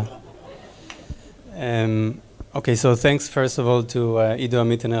 Thanks, Leah. Okay, so thanks first of all to Ido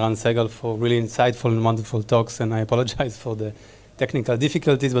Amit and Eran Segal for really insightful and wonderful talks, and I apologize for the technical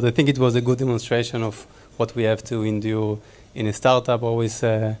difficulties, but I think it was a good demonstration of what we have to endure in a startup, always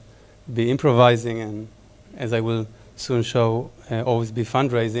be improvising, and as I will soon show, always be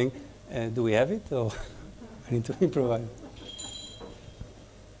fundraising. Do we have it, or I need to improvise?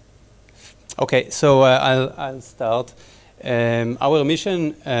 Okay, so I'll start. Our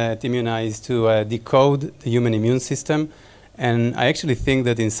mission at Immunai is to decode the human immune system, and I actually think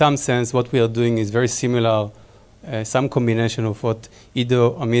that in some sense what we are doing is very similar, some combination of what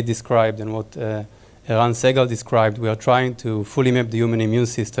Ido Amit described and what Eran Segal described. We are trying to fully map the human immune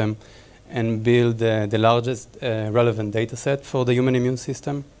system and build the largest relevant data set for the human immune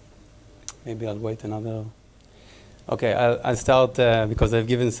system. Maybe I'll wait another. Okay, I'll start because I've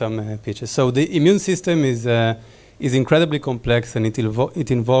given some pitches. So the immune system is incredibly complex, and it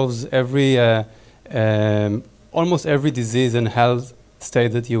involves almost every disease and health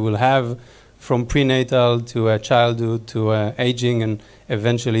state that you will have, from prenatal to childhood to aging and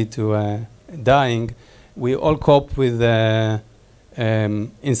eventually to dying. We all cope with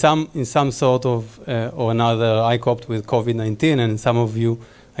in some sort of or another. I coped with COVID-19, and some of you,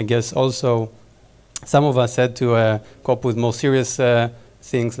 I guess, also. Some of us had to cope with more serious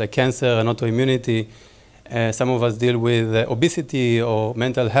things like cancer and autoimmunity. Some of us deal with obesity or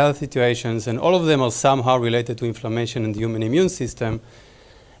mental health situations, and all of them are somehow related to inflammation in the human immune system.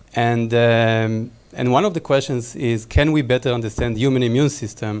 And one of the questions is, can we better understand the human immune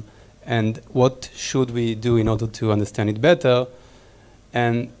system, and what should we do in order to understand it better?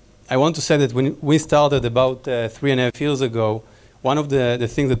 And I want to say that when we started about 3.5 years ago, one of the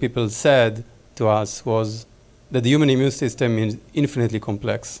things that people said to us was that the human immune system is infinitely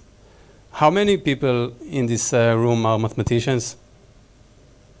complex. How many people in this room are mathematicians?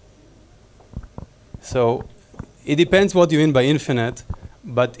 So it depends what you mean by infinite,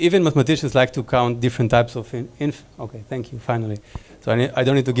 but even mathematicians like to count different types of okay, thank you, finally. So I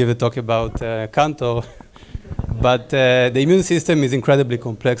don't need to give a talk about Cantor, but the immune system is incredibly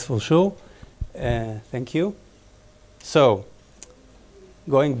complex for sure. Thank you. So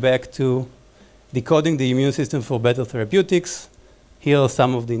going back to decoding the immune system for better therapeutics, here are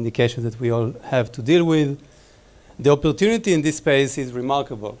some of the indications that we all have to deal with. The opportunity in this space is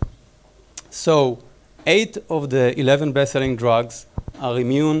remarkable. So 8 of the 11 best-selling drugs are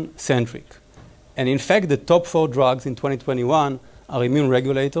immune-centric. And in fact, the top 4 drugs in 2021 are immune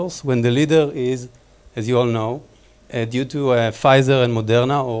regulators, when the leader is, as you all know, due to Pfizer and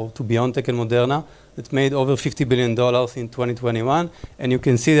Moderna, or to BioNTech and Moderna, that made over $50 billion in 2021. And you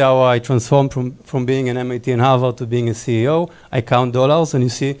can see how I transformed from being an MIT and Harvard to being a CEO. I count dollars, and you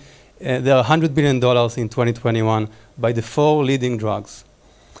see there are $100 billion in 2021 by the 4 leading drugs.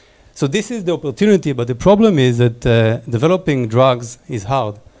 So this is the opportunity, but the problem is that developing drugs is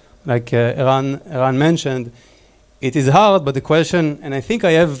hard. Like Eran mentioned, it is hard, but the question, and I think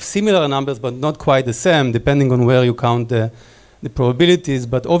I have similar numbers, but not quite the same, depending on where you count the probabilities,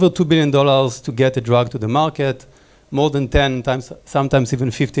 but over $2 billion to get a drug to the market, more than 10 times, sometimes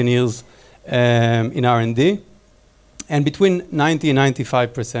even 15 years in R&D, and between 90 and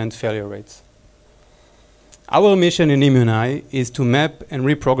 95% failure rates. Our mission in Immunai is to map and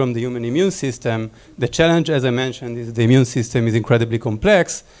reprogram the human immune system. The challenge, as I mentioned, is the immune system is incredibly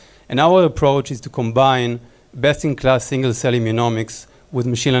complex, and our approach is to combine best-in-class single-cell immunomics with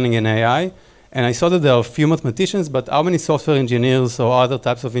machine learning and AI. And I saw that there are a few mathematicians, but how many software engineers or other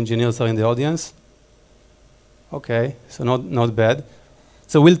types of engineers are in the audience? Okay, so not bad.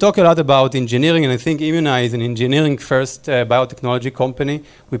 So we'll talk a lot about engineering, and I think Immunai is an engineering-first biotechnology company.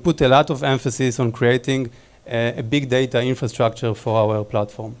 We put a lot of emphasis on creating a big data infrastructure for our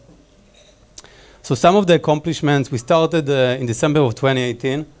platform. So some of the accomplishments, we started in December of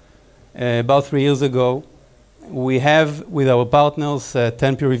 2018, about 3 years ago. We have, with our partners,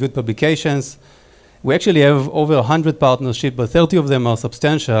 10 peer-reviewed publications. We actually have over 100 partnerships, but 30 of them are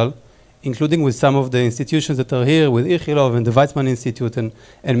substantial, including with some of the institutions that are here, with Ichilov and the Weizmann Insititute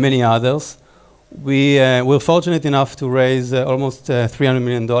and many others. We were fortunate enough to raise almost $300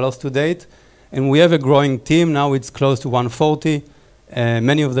 million to date, and we have a growing team. Now it's close to 140.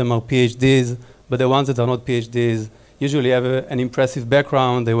 Many of them are PhDs, but the ones that are not PhDs usually have an impressive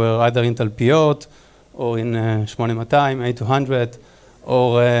background. They were either in Talpiot, or in 8200, 8200,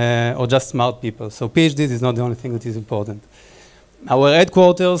 or just smart people. So PhDs is not the only thing that is important. Our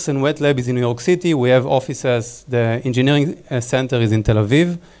headquarters and wet lab is in New York City. We have offices. The engineering center is in Tel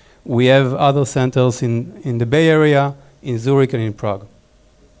Aviv. We have other centers in the Bay Area, in Zurich, and in Prague.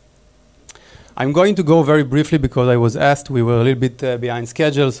 I'm going to go very briefly because I was asked. We were a little bit behind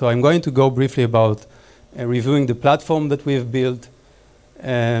schedule, so I'm going to go briefly about reviewing the platform that we've built.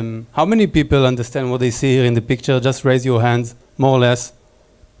 How many people understand what they see here in the picture? Just raise your hands, more or less.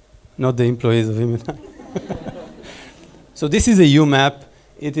 Not the employees of Immunai. So this is a UMAP.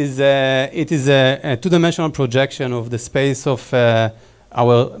 It is a two-dimensional projection of the space of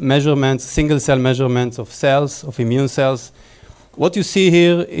our measurements, single-cell measurements of cells, of immune cells. What you see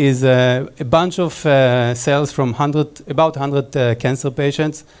here is a bunch of cells from about 100 cancer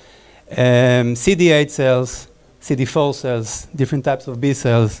patients, CD8 cells, CD4 cells, different types of B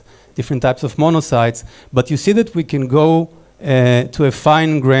cells, different types of monocytes, but you see that we can go to a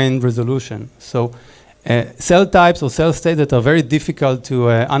fine-grained resolution. So cell types or cell states that are very difficult to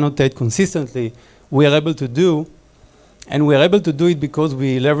annotate consistently, we are able to do, and we are able to do it because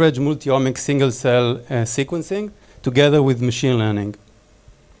we leverage multi-omic single-cell sequencing together with machine learning.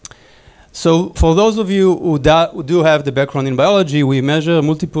 So for those of you who do have the background in biology, we measure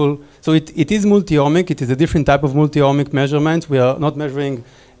multiple, so it is multi-omic, it is a different type of multi-omic measurement. We are not measuring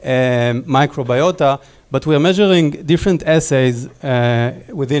microbiota, but we are measuring different assays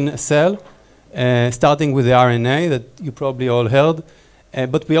within a cell, starting with the RNA that you probably all heard,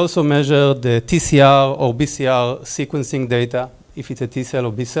 but we also measure the TCR or BCR sequencing data, if it's a T cell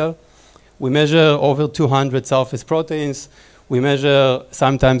or B cell. We measure over 200 surface proteins. We measure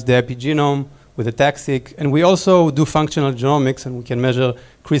sometimes the epigenome with a TAC-seq, and we also do functional genomics, and we can measure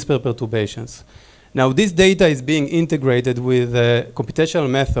CRISPR perturbations. Now, this data is being integrated with computational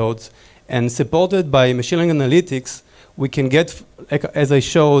methods and supported by machine learning analytics. We can get, like, as I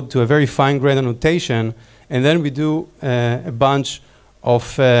showed, to a very fine-grained annotation, and then we do a bunch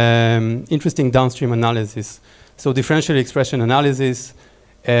of interesting downstream analysis. So differential expression analysis,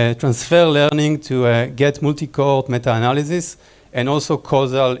 transfer learning to get multi-cohort meta-analysis, and also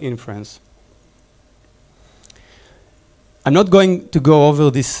causal inference. I'm not going to go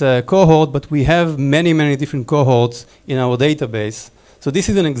over this cohort, but we have many, many different cohorts in our database. So this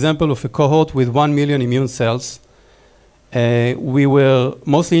is an example of a cohort with 1 million immune cells. We were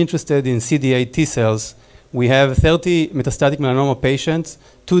mostly interested in CD8 T cells. We have 30 metastatic melanoma patients,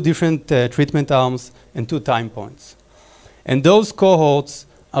 2 different treatment arms, and 2 time points. And those cohorts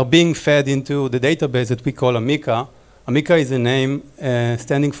are being fed into the database that we call AMICA. AMICA is a name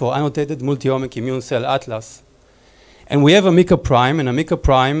standing for Annotated Multi-Omic Immune Cell Atlas. And we have AMICA Prime, and AMICA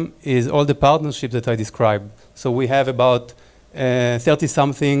Prime is all the partnerships that I described. So we have about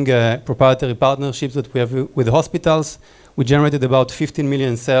 30-something proprietary partnerships that we have with hospitals. We generated about 15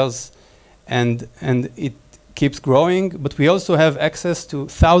 million cells, and it keeps growing, but we also have access to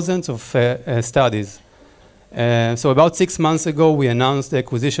thousands of studies. So about 6 months ago, we announced the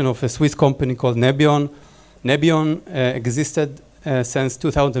acquisition of a Swiss company called Nebion. Nebion existed since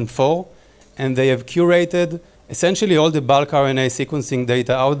 2004, and they have curated essentially all the bulk RNA sequencing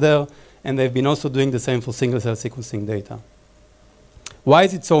data out there, and they've been also doing the same for single-cell sequencing data. Why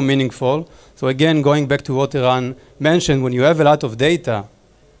is it so meaningful? So again, going back to what Eran mentioned, when you have a lot of data,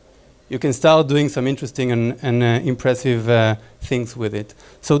 you can start doing some interesting and impressive things with it.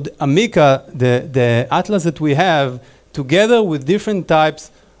 So the Amica, the atlas that we have, together with different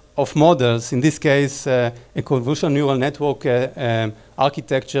types of models, in this case, a convolutional neural network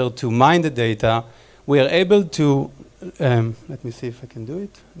architecture to mine the data, we are able to, let me see if I can do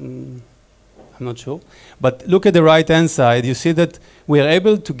it. I'm not sure. But look at the right-hand side. You see that we are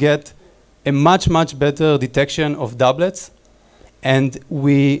able to get a much, much better detection of doublets. And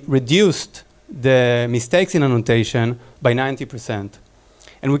we reduced the mistakes in annotation by 90%.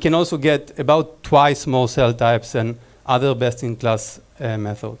 And we can also get about twice more cell types and other best-in-class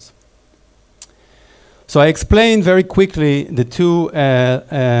methods. So I explained very quickly the two,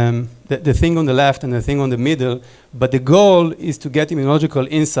 the thing on the left and the thing on the middle, but the goal is to get immunological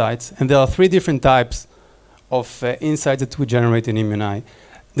insights, and there are 3 different types of insights that we generate in Immunai.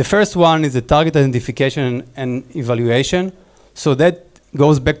 The first one is the target identification and evaluation. So that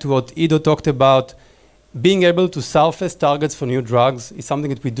goes back to what Ido talked about. Being able to surface targets for new drugs is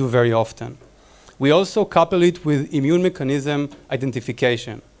something that we do very often. We also couple it with immune mechanism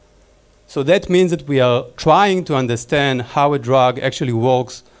identification. So that means that we are trying to understand how a drug actually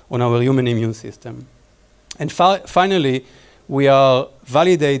works on our human immune system. And finally, we are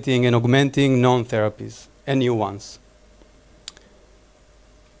validating and augmenting known therapies and new ones.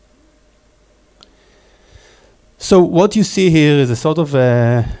 So what you see here is a sort of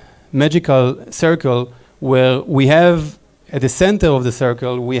a magical circle where we have, at the center of the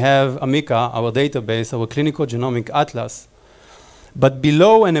circle, we have Amica, our database, our clinical genomic atlas. But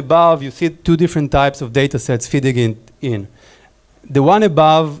below and above, you see 2 different types of data sets feeding in. The one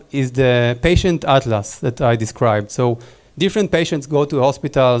above is the patient atlas that I described. So different patients go to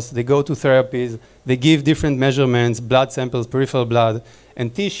hospitals, they go to therapies, they give different measurements, blood samples, peripheral blood,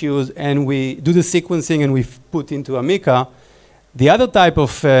 and tissues, and we do the sequencing and we put into Amica. The other type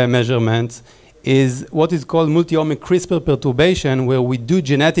of measurements is what is called multi-omic CRISPR perturbation, where we do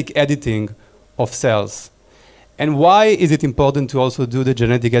genetic editing of cells. And why is it important to also do the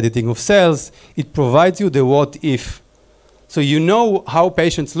genetic editing of cells? It provides you the what if. So you know how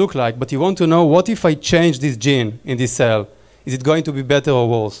patients look like, but you want to know, what if I change this gene in this cell? Is it going to be better or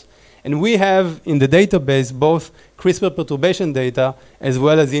worse? And we have in the database both CRISPR perturbation data as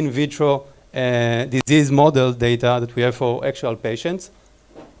well as in vitro disease model data that we have for actual patients.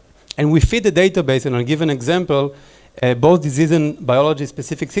 And we feed the database, and I'll give an example, both disease and biology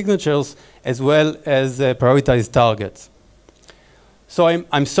specific signatures as well as prioritized targets. So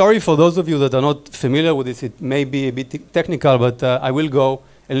I'm sorry for those of you that are not familiar with this. It may be a bit technical, but I will go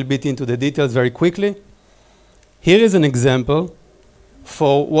a little bit into the details very quickly. Here is an example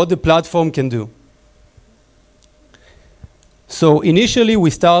for what the platform can do. So initially, we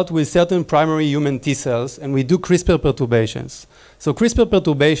start with certain primary human T cells, and we do CRISPR perturbations. So CRISPR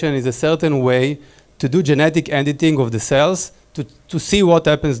perturbation is a certain way to do genetic editing of the cells to see what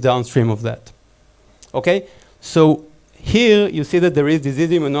happens downstream of that. Okay? So here, you see that there is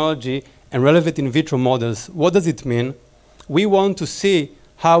disease immunology and relevant in vitro models. What does it mean? We want to see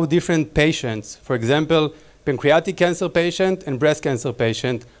how different patients, for example, pancreatic cancer patient and breast cancer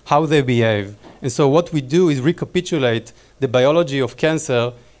patient, how they behave. And so what we do is recapitulate the biology of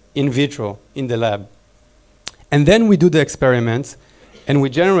cancer in vitro, in the lab. And then we do the experiments, and we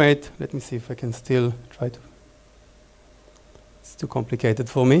generate, let me see if I can still try to, it's too complicated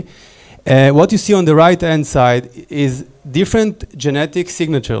for me. What you see on the right-hand side is different genetic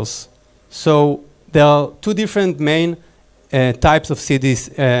signatures. So there are 2 different main types of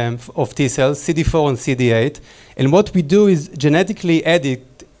of T cells, CD4 and CD8. And what we do is genetically edit,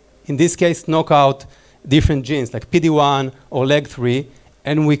 in this case, knock out different genes like PD1 or LAG3,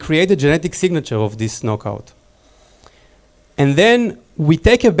 and we create a genetic signature of this knockout. And then we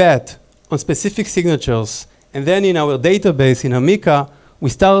take a bet on specific signatures, and then in our database, in Amica, we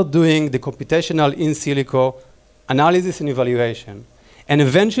start doing the computational in silico analysis and evaluation. And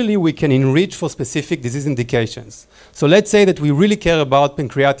eventually, we can enrich for specific disease indications. So let's say that we really care about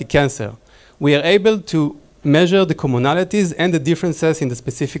pancreatic cancer. We are able to measure the commonalities and the differences in the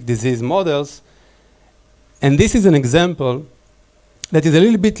specific disease models. And this is an example that is a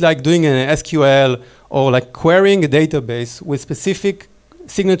little bit like doing an SQL or like querying a database with specific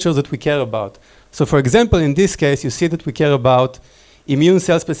signatures that we care about. So for example, in this case, you see that we care about immune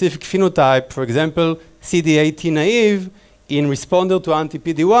cell-specific phenotype, for example, CD8 T naive in responder to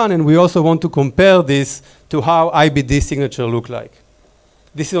anti-PD-1, and we also want to compare this to how IBD signature look like.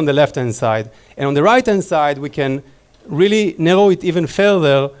 This is on the left-hand side. And on the right-hand side, we can really narrow it even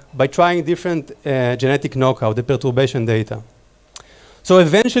further by trying different genetic knockout, the perturbation data. So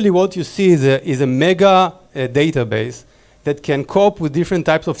eventually what you see is a mega database that can cope with different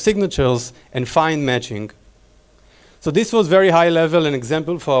types of signatures and find matching. So this was very high level, an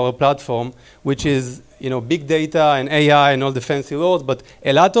example for our platform, which is big data and AI and all the fancy words, but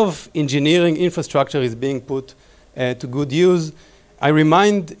a lot of engineering infrastructure is being put to good use. I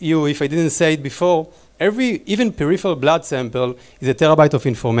remind you, if I didn't say it before, even peripheral blood sample is a terabyte of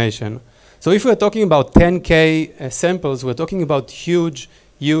information. So if we're talking about 10K samples, we're talking about huge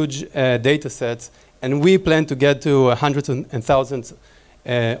data sets, and we plan to get to hundreds and thousands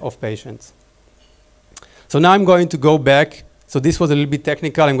of patients. So now I'm going to go back. So this was a little bit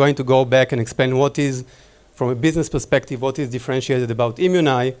technical. I'm going to go back and explain what is, from a business perspective, what is differentiated about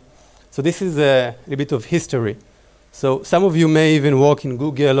Immunai. So this is a little bit of history. So some of you may even work in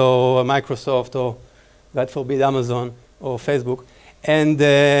Google or Microsoft or, God forbid, Amazon or Facebook. And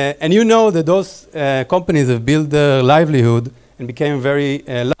you know that those companies have built their livelihood and became very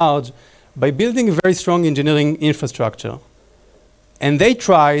large by building a very strong engineering infrastructure. And they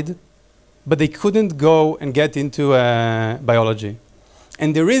tried, but they couldn't go and get into biology.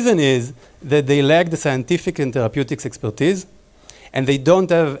 And the reason is that they lack the scientific and therapeutics expertise, and they don't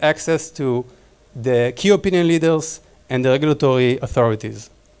have access to the key opinion leaders and the regulatory authorities.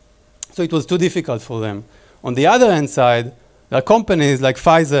 So it was too difficult for them. On the other hand side, there are companies like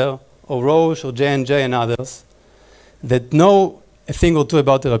Pfizer or Roche or J&J and others that know a thing or two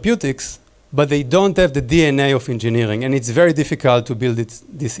about therapeutics, but they don't have the DNA of engineering, and it's very difficult to build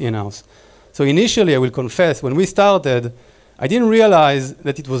this in-house. So initially, I will confess, when we started, I didn't realize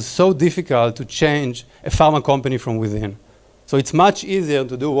that it was so difficult to change a pharma company from within. So it's much easier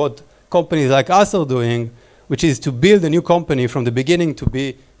to do what companies like us are doing, which is to build a new company from the beginning to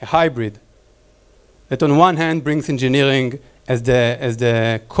be a hybrid that on one hand brings engineering as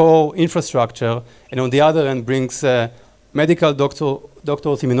the core infrastructure, and on the other hand brings medical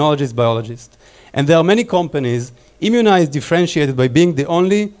doctors, immunologists, biologists. And there are many companies. Immunai is differentiated by being the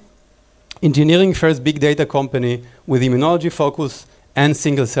only engineering first big data company with immunology focus and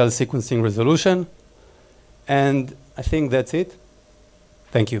single cell sequencing resolution. And I think that's it.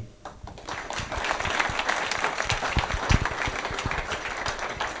 Thank you.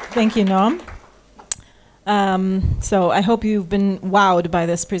 Thank you, Noam. So I hope you've been wowed by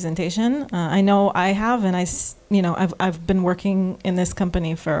this presentation. I know I have, and I've been working in this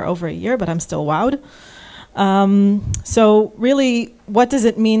company for over a year, but I'm still wowed. So really, what does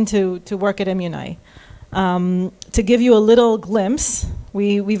it mean to work at Immunai? To give you a little glimpse,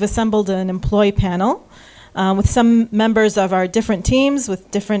 we've assembled an employee panel with some members of our different teams with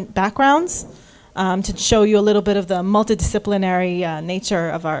different backgrounds to show you a little bit of the multidisciplinary nature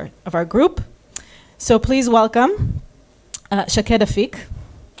of our group. So please welcome Shaked Afik.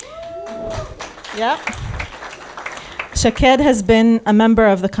 Yeah. Shaked has been a member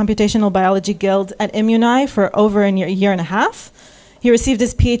of the Computational Biology Guild at Immunai for over a year and a half. He received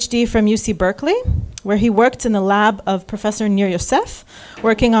his PhD from UC Berkeley, where he worked in the lab of Professor Nir Yosef,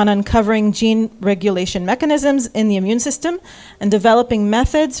 working on uncovering gene regulation mechanisms in the immune system and developing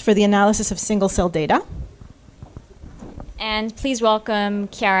methods for the analysis of single-cell data. And please welcome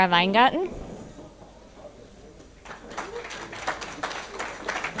Chiara Weingarten.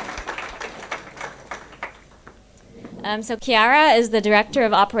 So Chiara is the Director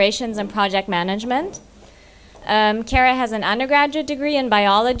of Operations and Project Management. Chiara has an undergraduate degree in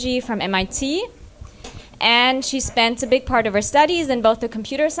biology from MIT, and she spent a big part of her studies in both the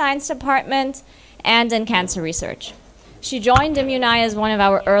computer science department and in cancer research. She joined Immunai as one of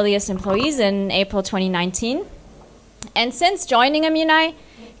our earliest employees in April 2019. And since joining Immunai,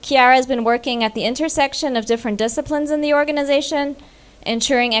 Chiara has been working at the intersection of different disciplines in the organization,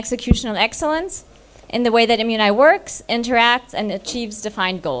 ensuring executional excellence in the way that Immunai works, interacts, and achieves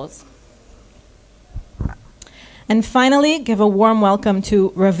defined goals. And finally, give a warm welcome to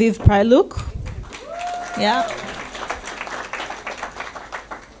Raviv Prailuk. Yeah.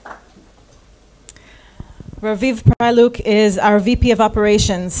 Raviv Prailuk is our VP of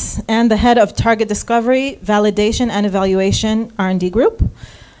Operations and the head of Target Discovery, Validation, and Evaluation R&D Group.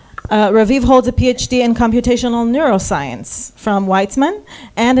 Raviv holds a PhD in computational neuroscience from Weizmann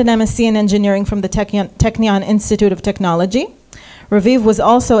and an MSc in engineering from the Technion Institute of Technology. Raviv was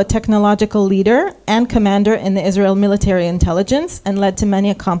also a technological leader and commander in the Israel military intelligence and led to many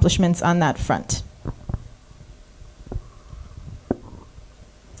accomplishments on that front.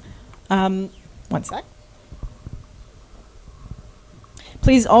 One sec.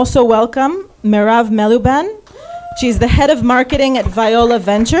 Please also welcome Merav Meluban. She's the head of marketing at Viola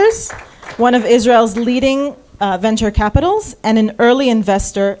Ventures, one of Israel's leading venture capitals and an early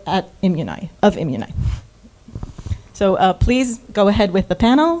investor at Immunai. So please go ahead with the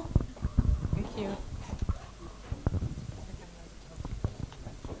panel. Thank you.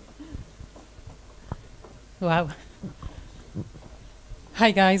 Wow. Hi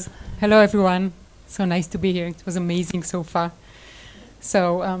guys. Hello everyone. So nice to be here. It was amazing so far.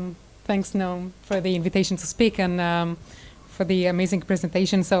 So thanks Noam for the invitation to speak and for the amazing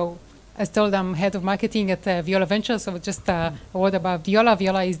presentation. So as told, I'm head of marketing at Viola Ventures. So just a word about Viola.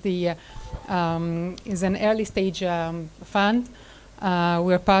 Viola is the is an early stage fund.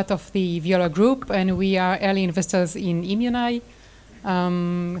 We're part of the Viola group and we are early investors in Immunai.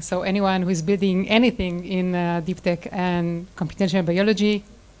 So anyone who is building anything in deep tech and computational biology,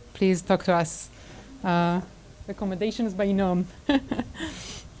 please talk to us. Recommendations by Noam.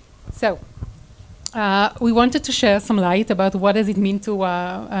 So we wanted to share some light about what does it mean to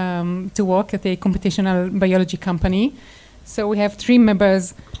work at a computational biology company. So we have 3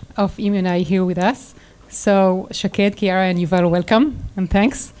 members of Immunai here with us. So Shaked, Kiara, and Yuval, welcome and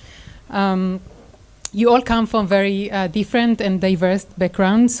thanks. You all come from very different and diverse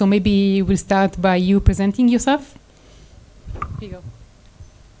backgrounds. So maybe we'll start by you presenting yourself. Here you go.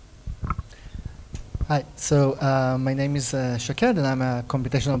 Hi, so my name is Shaked and I'm a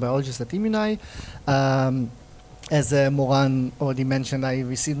computational biologist at Immunai. As Moran already mentioned, I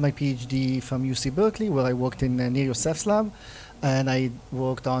received my PhD from UC Berkeley, where I worked in Nir Yosef's lab, and I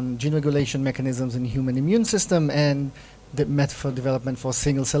worked on gene regulation mechanisms in human immune system and the method for development for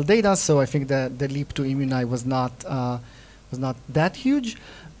single cell data. So I think that the leap to Immunai was not that huge,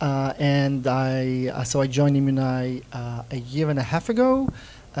 and so I joined Immunai a year and a half ago.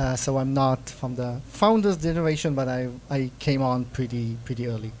 So I'm not from the founders generation, but I came on pretty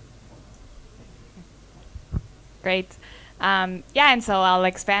early. Great. Yeah, and so I'll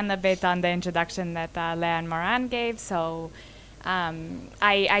expand a bit on the introduction that Leah and Moran gave. So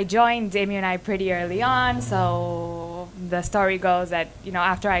I joined Immunai pretty early on. So the story goes that,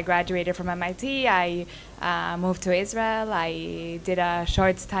 after I graduated from MIT, I moved to Israel. I did a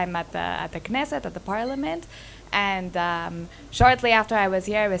short time at the Knesset, at the parliament. And shortly after I was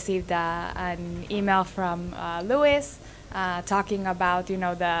here, I received an email from Louis talking about,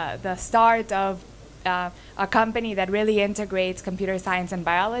 the start of a company that really integrates computer science and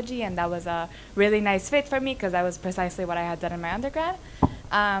biology, and that was a really nice fit for me because that was precisely what I had done in my undergrad.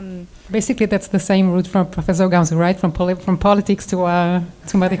 Basically, that's the same route from Professor Gamzu, right? From politics to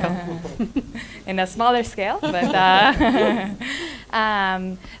medical. In a smaller scale, but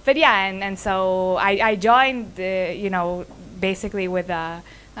yeah, and so I joined, basically with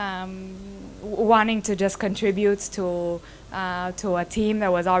wanting to just contribute to a team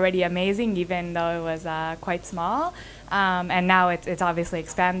that was already amazing, even though it was quite small. And now it's obviously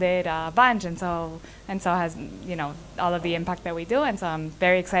expanded a bunch, and so has all of the impact that we do. And so I'm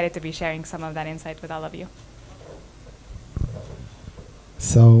very excited to be sharing some of that insight with all of you.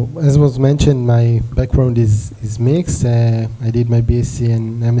 So, as was mentioned, my background is mixed. I did my BSc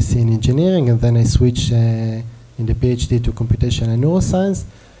and MSc in engineering, and then I switched in the PhD to computation and neuroscience.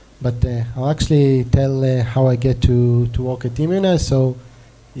 But I'll actually tell how I get to work at Immunai. So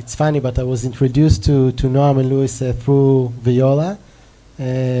it's funny, but I was introduced to Noam and Louis through Viola.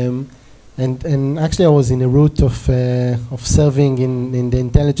 And actually I was in a route of serving in the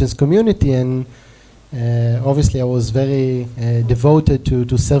intelligence community, and obviously I was very devoted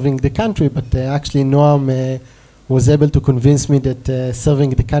to serving the country, but actually Noam was able to convince me that serving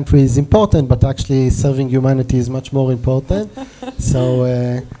the country is important, but actually serving humanity is much more important. So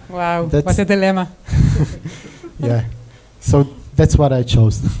wow, what a dilemma. Yeah, so that's what I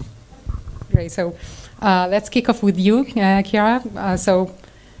chose. Great, so let's kick off with you, Kiara. So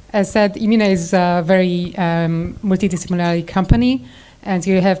as said, Immunai is a very multidisciplinary company, and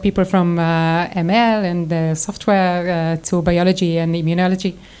you have people from ML and software to biology and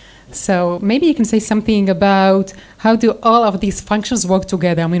immunology. So maybe you can say something about how do all of these functions work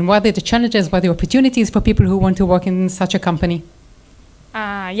together? I mean, what are the challenges, what are the opportunities for people who want to work in such a company?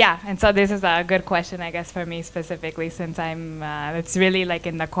 Yeah, and so this is a good question, I guess, for me specifically, since it's really like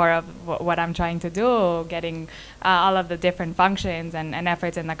in the core of what I'm trying to do, getting all of the different functions and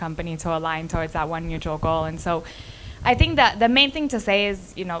efforts in the company to align towards that one mutual goal. And so I think that the main thing to say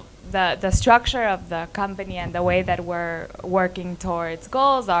is, the structure of the company and the way that we're working towards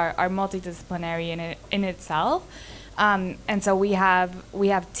goals are multidisciplinary in itself. And so we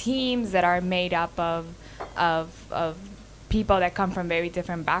have teams that are made up of people that come from very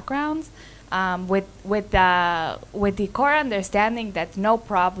different backgrounds, with the core understanding that no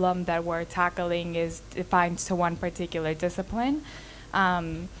problem that we're tackling is defined to one particular discipline.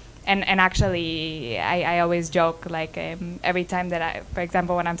 And actually, I always joke, like, every time that for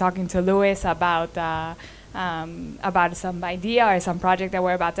example, when I'm talking to Louis about some idea or some project that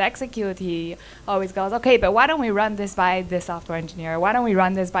we're about to execute, he always goes, okay, but why don't we run this by this software engineer? Why don't we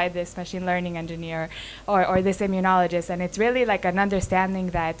run this by this machine learning engineer or this immunologist? And it's really like an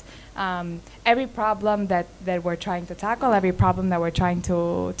understanding that every problem that we're trying to tackle, every problem that we're trying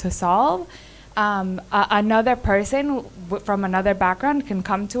to solve, another person from another background can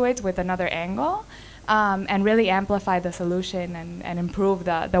come to it with another angle, and really amplify the solution and improve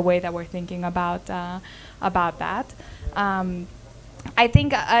the way that we're thinking about that. I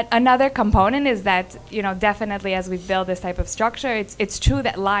think another component is that, definitely as we build this type of structure, it's true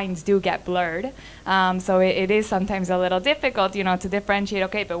that lines do get blurred. So it is sometimes a little difficult, to differentiate,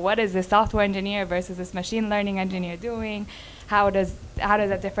 okay, but what is this software engineer versus this machine learning engineer doing? How does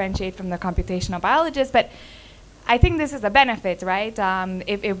that differentiate from the computational biologist? But I think this is a benefit, right?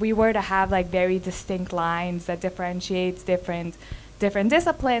 If we were to have like very distinct lines that differentiates different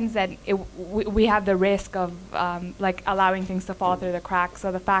disciplines, then we have the risk of like allowing things to fall through the cracks.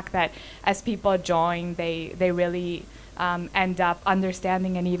 So the fact that as people join, they really end up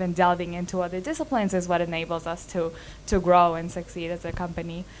understanding and even delving into other disciplines is what enables us to grow and succeed as a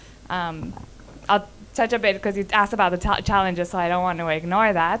company. I'll touch a bit because you asked about the challenges, so I don't want to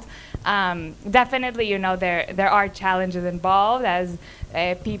ignore that. Definitely, there are challenges involved as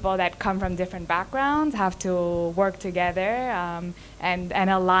people that come from different backgrounds have to work together and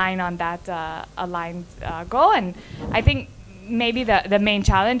align on that aligned goal. And I think maybe the main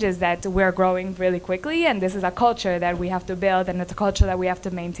challenge is that we're growing really quickly, and this is a culture that we have to build, and it's a culture that we have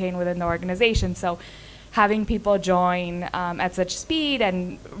to maintain within the organization. So having people join at such speed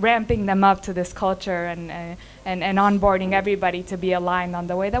and ramping them up to this culture and onboarding everybody to be aligned on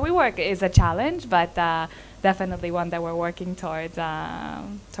the way that we work is a challenge, but definitely one that we're working towards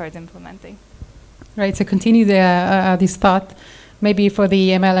implementing. Right, so continue this thought, maybe for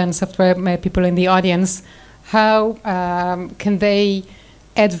the ML and software people in the audience, how can they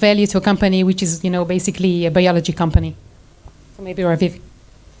add value to a company which is, basically a biology company? So maybe Aviv.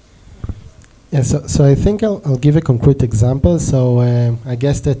 Yeah, so I think I'll give a concrete example. So I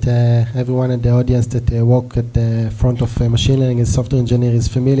guess that everyone in the audience that work at the front of machine learning and software engineer is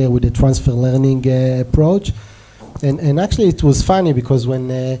familiar with the transfer learning approach. And actually it was funny because when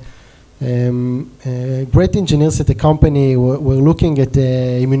great engineers at the company were looking at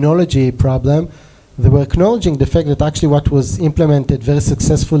the immunology problem, they were acknowledging the fact that actually what was implemented very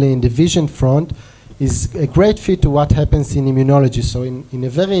successfully in the vision front is a great fit to what happens in immunology. So in a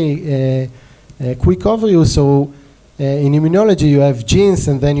very quick overview, so in immunology you have genes,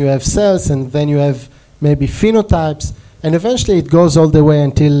 and then you have cells, and then you have maybe phenotypes, and eventually it goes all the way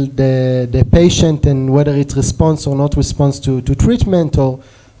until the patient and whether it responds or not responds to treatment or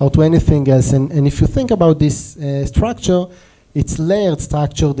to anything else. And if you think about this structure, it's layered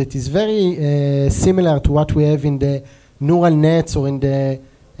structure that is very similar to what we have in the neural nets or in the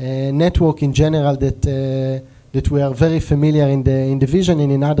network in general that we are very familiar in the vision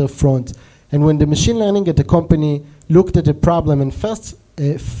and in other fronts. And when the machine learning at the company looked at the problem and first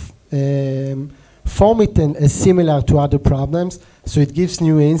form it as similar to other problems, so it gives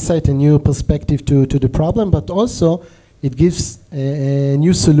new insight and new perspective to the problem, but also it gives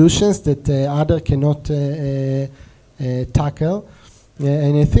new solutions that other cannot tackle.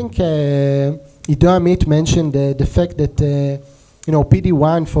 And I think Ido Amit mentioned the fact that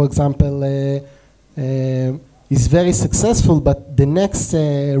PD-1, for example, is very successful, but the next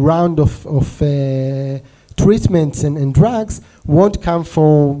round of treatments and drugs won't come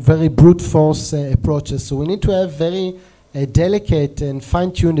from very brute force approaches. So we need to have very delicate and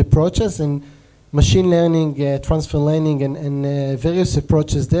fine-tuned approaches, and machine learning, transfer learning, and various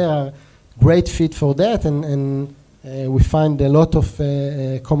approaches there are great fit for that, and we find a lot of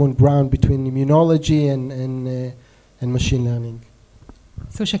common ground between immunology and machine learning.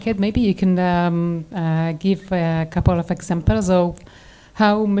 So Shaked, maybe you can give a couple of examples of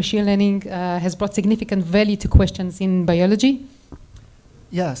how machine learning has brought significant value to questions in biology.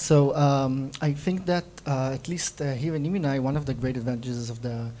 Yeah, so I think that at least here in Immunai, one of the great advantages of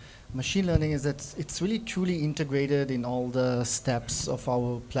the machine learning is that it's really truly integrated in all the steps of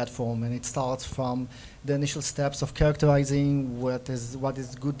our platform, and it starts from the initial steps of characterizing what is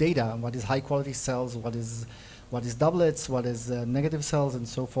good data, what is high quality cells, what is doublets, what is negative cells, and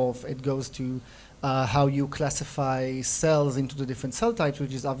so forth. It goes to how you classify cells into the different cell types,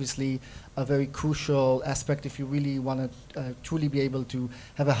 which is obviously a very crucial aspect if you really want to truly be able to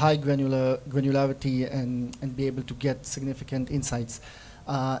have a high granularity and be able to get significant insights.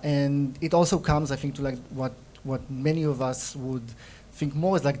 And it also comes, I think, to like what many of us would think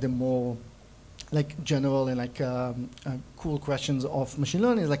more is like the more like general and like cool questions of machine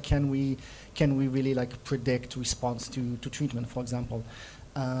learning is like can we really like predict response to treatment, for example.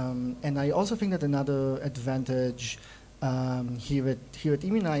 And I also think that another advantage here at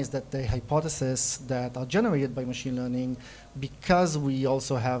Immunai is that the hypotheses that are generated by machine learning, because we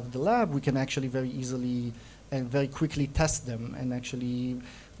also have the lab, we can actually very easily and very quickly test them and actually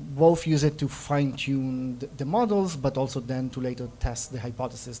both use it to fine-tune the models, but also then to later test the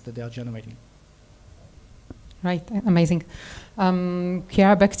hypothesis that they are generating. Right, amazing.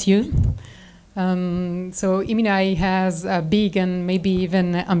 Chiara, back to you. So Immunai has a big and maybe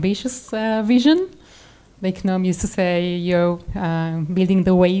even ambitious vision. Like Noam used to say, you're building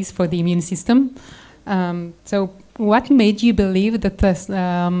the ways for the immune system. So what made you believe that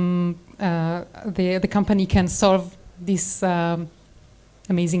the company can solve this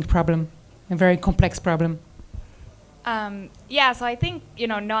amazing problem, a very complex problem? Yeah, so I think,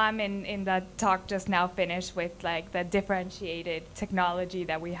 Noam in the talk just now finished with like the differentiated technology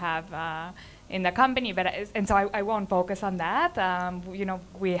that we have in the company, and so I won't focus on that.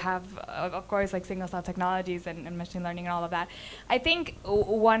 We have, of course, like single cell technologies and machine learning and all of that. I think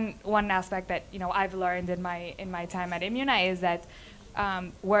one aspect that I've learned in my time at Immunai is that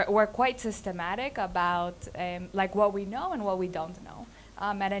we're quite systematic about like what we know and what we don't know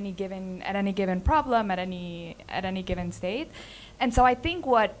at any given problem, at any given state. And so I think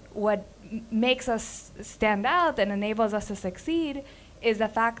what makes us stand out and enables us to succeed is the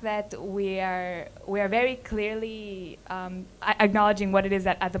fact that we are very clearly acknowledging what it is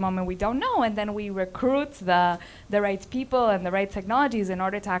that at the moment we don't know, and then we recruit the right people and the right technologies in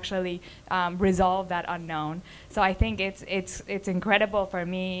order to actually resolve that unknown. So I think it's incredible for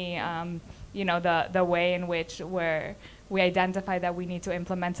me, the way in which we identify that we need to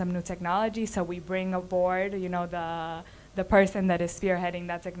implement some new technology. So we bring aboard, the person that is spearheading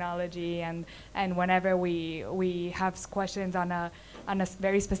that technology, and whenever we have questions on a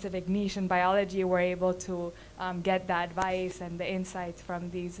very specific niche in biology, we're able to get the advice and the insights from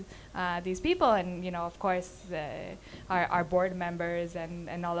these people, and of course our board members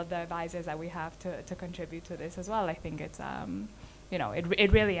and all of the advisors that we have to contribute to this as well. I think it's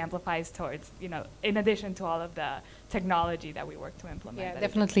it really amplifies towards in addition to all of the technology that we work to implement. Yeah,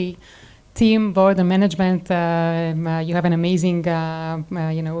 definitely. Team, board, and management, you have an amazing,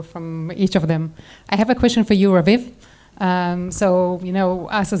 from each of them. I have a question for you, Aviv. So,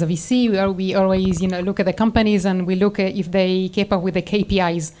 us as a VC, we always, look at the companies and we look at if they keep up with the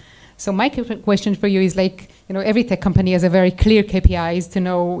KPIs. So my question for you is like, every tech company has a very clear KPIs to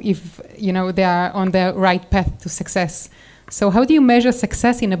know if, they are on the right path to success. So how do you measure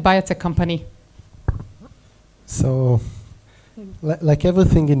success in a biotech company? So, like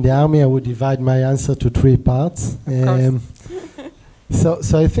everything in the army, I would divide my answer to 3 parts.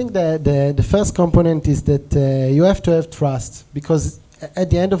 So I think that the first component is that you have to have trust, because at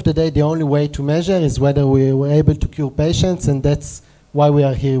the end of the day, the only way to measure is whether we were able to cure patients, and that's why we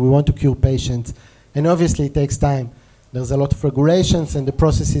are here. We want to cure patients. And obviously it takes time. There's a lot of regulations and the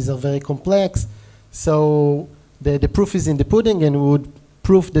processes are very complex. So the proof is in the pudding, and we would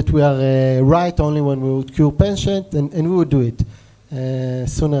prove that we are right only when we would cure patients, and we would do it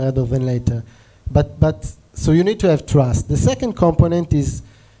sooner rather than later. But so you need to have trust. The second component is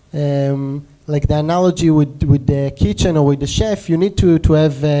like the analogy with the kitchen or with the chef. You need to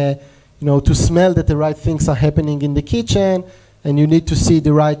have to smell that the right things are happening in the kitchen, and you need to see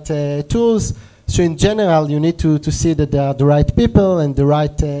the right tools. So in general, you need to see that there are the right people and the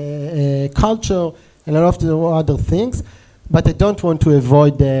right culture and a lot of the other things. But I don't want to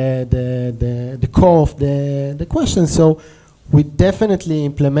avoid the core of the question. So we definitely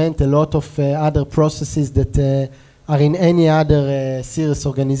implement a lot of other processes that are in any other serious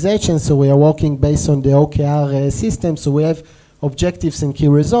organization. So we are working based on the OKR system. So we have objectives and key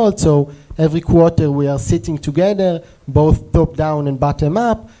results. So every quarter we are sitting together, both top down and bottom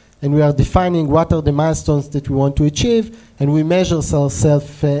up, and we are defining what are the milestones that we want to achieve, and we measure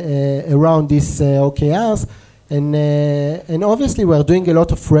ourselves around these OKRs. And obviously we are doing a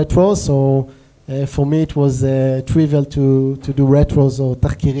lot of retros, so For me, it was trivial to do retros or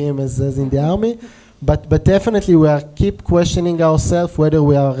tahkirim as in the army. But definitely we are keep questioning ourselves whether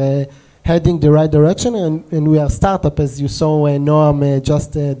we are heading the right direction, and we are startup, as you saw Noam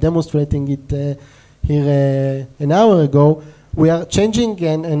just demonstrating it here an hour ago. We are changing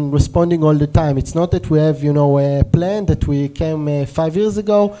and responding all the time. It's not that we have, a plan that we came 5 years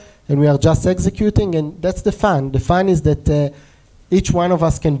ago and we are just executing, and that's the fun. The fun is that each one of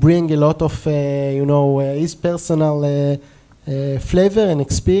us can bring a lot of, his personal flavor and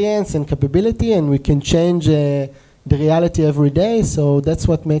experience and capability, and we can change the reality every day. So that's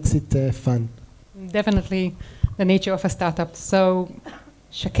what makes it fun. Definitely the nature of a startup. So,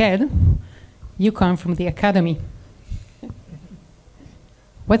 Shaked, you come from the academy.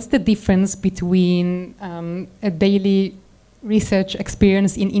 What's the difference between a daily research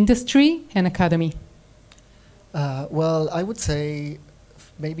experience in industry and academy? Well, I would say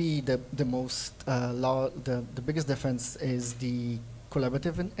maybe the biggest difference is the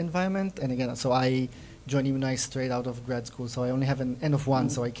collaborative environment. And again, so I joined Immunai straight out of grad school, so I only have an N of 1,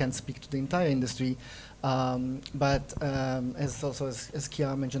 so I can't speak to the entire industry. But as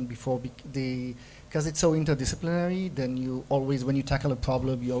Kiara mentioned before, because it's so interdisciplinary, then you always, when you tackle a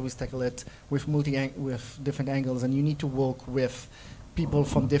problem, you always tackle it with different angles, and you need to work with people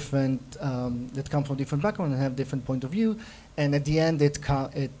from different, that come from different backgrounds and have different point of view. And at the end,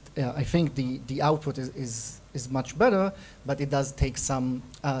 I think the output is much better, but it does take some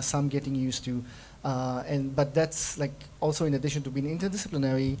getting used to. But that's like also in addition to being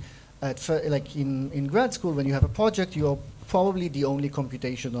interdisciplinary. Like in grad school, when you have a project, you're probably the only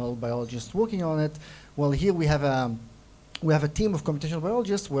computational biologist working on it. Well, here we have a team of computational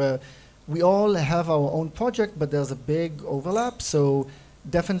biologists where we all have our own project, but there's a big overlap. So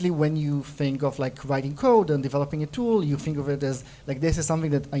definitely when you think of like writing code and developing a tool, you think of it as like, this is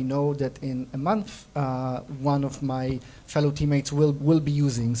something that I know that in a month, one of my fellow teammates will be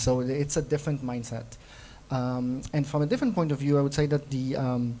using. So it's a different mindset. And from a different point of view, I would say that the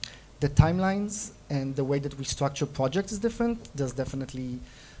timelines and the way that we structure projects is different. There's definitely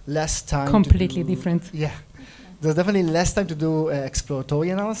less time. Completely different. Yeah. There's definitely less time to do exploratory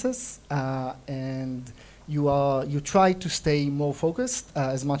analysis, and you try to stay more focused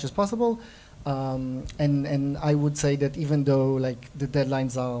as much as possible. And I would say that even though like the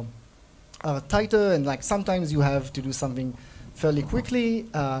deadlines are tighter and like sometimes you have to do something fairly quickly,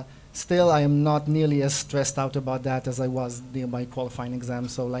 still I am not nearly as stressed out about that as I was near my qualifying exam.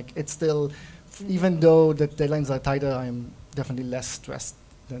 So like it's still, even though the deadlines are tighter, I am definitely less stressed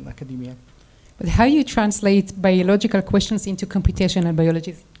than academia. But how you translate biological questions into computational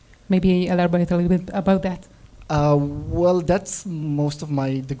biology? Maybe elaborate a little bit about that. Well, that's most of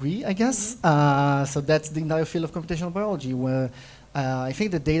my degree, I guess. So that's the entire field of computational biology, where I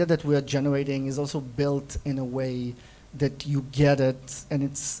think the data that we're generating is also built in a way that you get it, and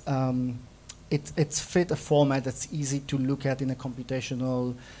it's fit a format that's easy to look at in a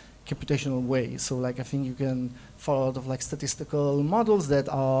computational way. So like I think you can follow a lot of like statistical models that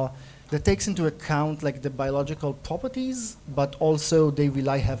takes into account like the biological properties, but also they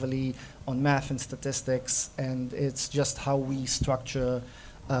rely heavily on math and statistics, and it's just how we structure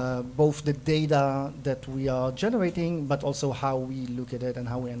both the data that we are generating, but also how we look at it and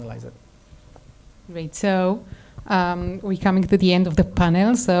how we analyze it. Great. So we're coming to the end of the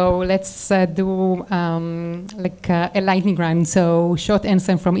panel. So let's do like a lightning round. So short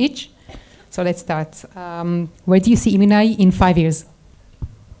answer from each. So let's start. Where do you see Immunai in 5 years?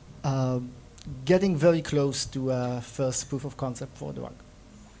 Getting very close to first proof of concept for the drug.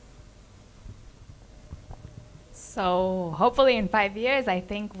 So hopefully in 5 years, I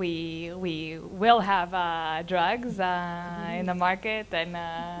think we will have drugs in the market, and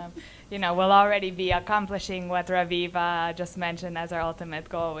we'll already be accomplishing what Raviv just mentioned as our ultimate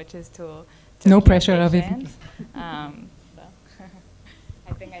goal, which is to no pressure, Raviv. I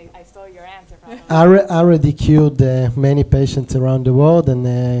think I stole your answer. Already cured many patients around the world, and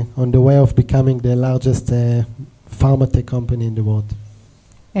on the way of becoming the largest Pharmatech company in the world.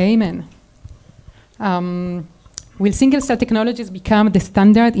 Amen. Will single-cell technologies become the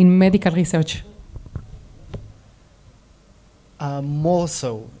standard in medical research? More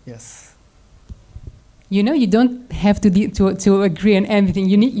so, yes. You don't have to agree on everything.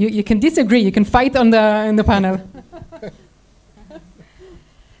 You can disagree. You can fight on the panel.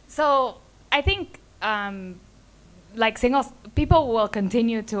 So I think people will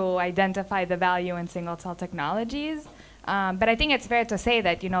continue to identify the value in single-cell technologies, But I think it's fair to say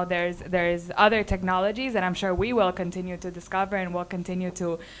that, you know, there's other technologies that I'm sure we will continue to discover and will continue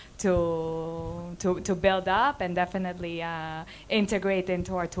to build up and definitely integrate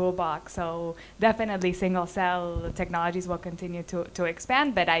into our toolbox. So definitely single cell technologies will continue to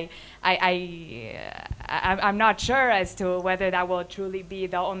expand, but I'm not sure as to whether that will truly be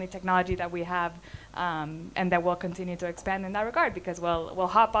the only technology that we have, and that will continue to expand in that regard, because we'll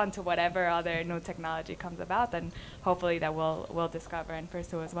hop onto whatever other new technology comes about, and hopefully that we'll discover and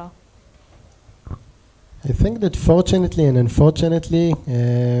pursue as well. I think that fortunately and unfortunately,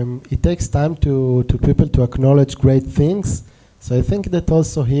 it takes time to people to acknowledge great things. So I think that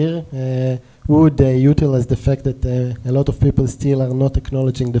also here we would utilize the fact that a lot of people still are not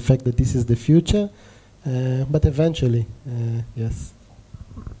acknowledging the fact that this is the future, but eventually, yes.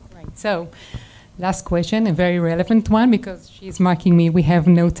 Right. So, last question, a very relevant one, because she's marking me we have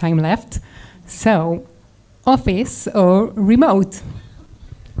no time left. So, office or remote?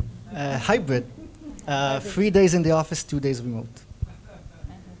 Hybrid. 3 days in the office, 2 days remote.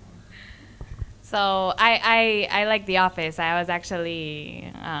 So I like the office. I was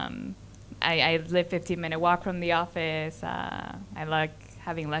actually, I live 15-minute walk from the office. I like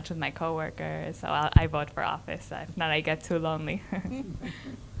having lunch with my coworkers, so I vote for office. If not, I get too lonely.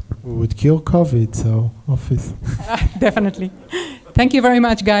 We would cure COVID, so office. Definitely. Thank you very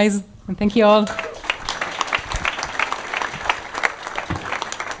much, guys, and thank you all.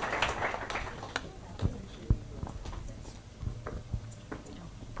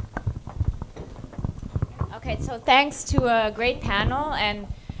 Okay, so thanks to a great panel and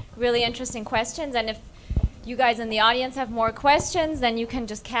really interesting questions. And if you guys in the audience have more questions, then you can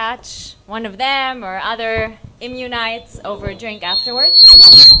just catch one of them or other Immunites over a drink afterwards.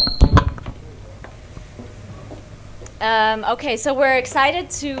 Okay, so we're excited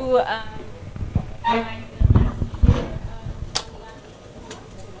to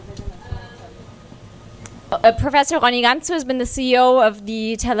Professor Ronni Gamzu has been the CEO of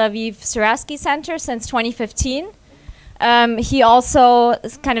the Tel Aviv Sourasky Center since 2015. He also,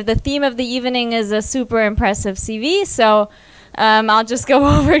 kind of the theme of the evening is a super impressive CV, so I'll just go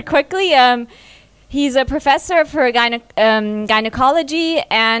over it quickly. He's a professor for gynecology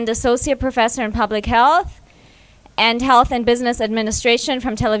and associate professor in public health and health and business administration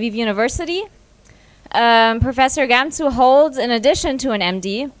from Tel Aviv University. Professor Gamzu holds, in addition to an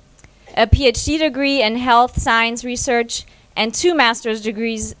MD, a PhD degree in health science research and 2 master's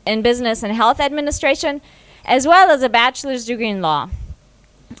degrees in business and health administration, as well as a bachelor's degree in law.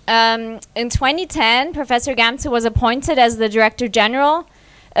 In 2010, Professor Gamzu was appointed as the Director General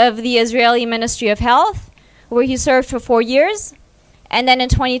of the Israeli Ministry of Health, where he served for 4 years. And then in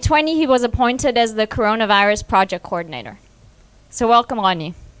 2020, he was appointed as the Coronavirus Project Coordinator. So welcome,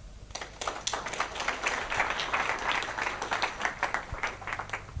 Ronni.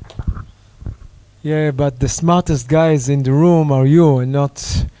 Yeah, but the smartest guys in the room are you and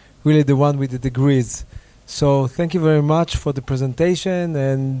not really the one with the degrees. So thank you very much for the presentation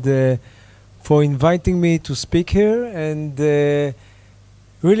and for inviting me to speak here. And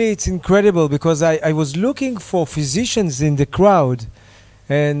really it's incredible because I was looking for physicians in the crowd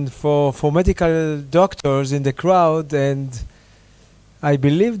and for medical doctors in the crowd, and I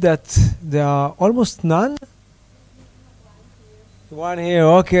believe that there are almost none. One here,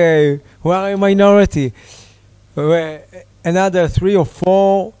 okay. We are a minority. Another 3 or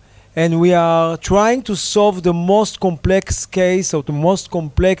 4, and we are trying to solve the most complex case or the most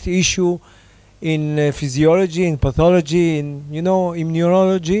complex issue in physiology, in pathology, in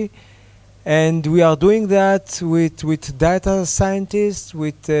immunology, and we are doing that with data scientists,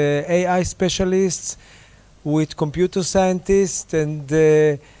 with AI specialists, with computer scientists, and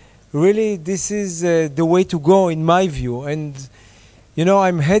really this is the way to go in my view. And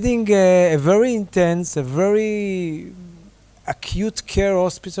I'm heading a very intense, a very acute care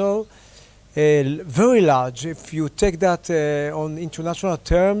hospital, very large. If you take that on international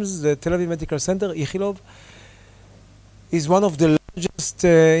terms, the Tel Aviv Medical Center, Ichilov, is one of the largest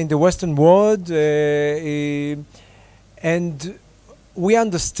in the Western world. And we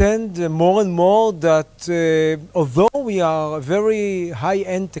understand more and more that although we are a very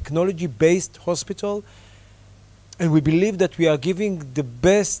high-end technology-based hospital, and we believe that we are giving the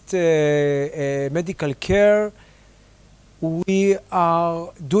best medical care, we are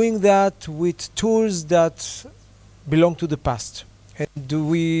doing that with tools that belong to the past. And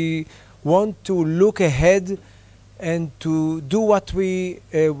we want to look ahead and to do what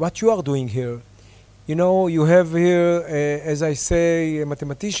you are doing here. You have here, as I say,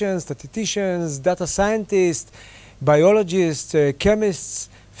 mathematicians, statisticians, data scientists, biologists, chemists,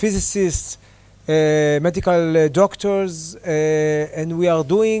 physicists, medical doctors, and we are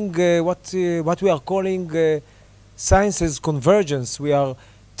doing what we are calling sciences convergence. We are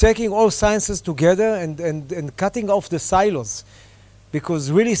taking all sciences together and cutting off the silos,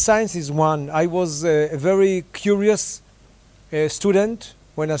 because really science is one. I was a very curious student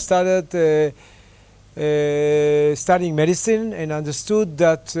when I started studying medicine, and understood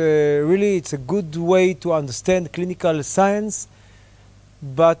that really it's a good way to understand clinical science,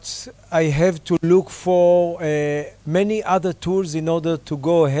 but I have to look for many other tools in order to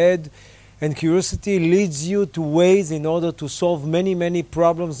go ahead, and curiosity leads you to ways in order to solve many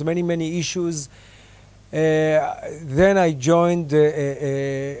problems, many issues. Then I joined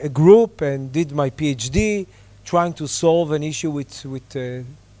a group and did my PhD, trying to solve an issue with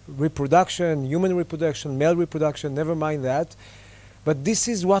reproduction, human reproduction, male reproduction, never mind that. But this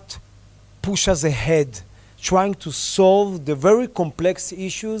is what pushes us ahead, trying to solve the very complex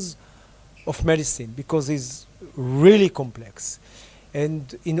issues of medicine, because it's really complex.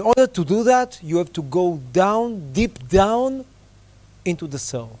 And in order to do that, you have to go down, deep down into the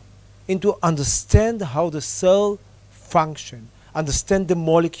cell, into understand how the cell function, understand the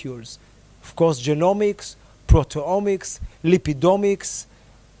molecules. Of course, genomics, proteomics, lipidomics,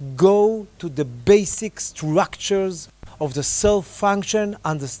 go to the basic structures of the cell function,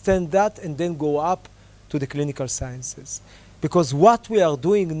 understand that, and then go up to the clinical sciences. Because what we are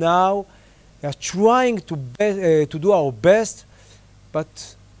doing now, we are trying to do our best,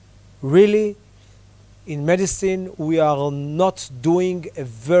 but really, in medicine, we are not doing a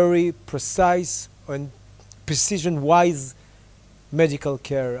very precise and precision-wise medical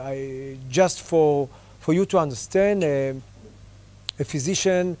care. Just for you to understand, a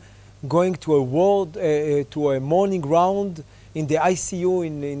physician going to a ward, to a morning round in the ICU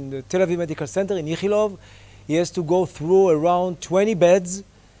in the Tel Aviv Medical Center in Ichilov, he has to go through around 20 beds.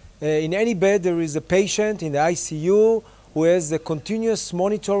 In any bed, there is a patient in the ICU who has a continuous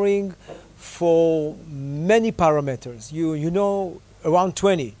monitoring for many parameters. You know, around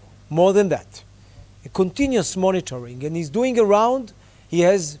 20, more than that. A continuous monitoring, and he's doing around, he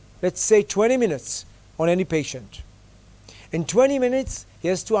has, let's say, 20 minutes on any patient. In 20 minutes, he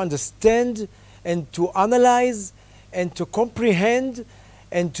has to understand and to analyze and to comprehend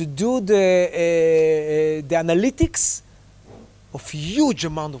and to do the analytics of huge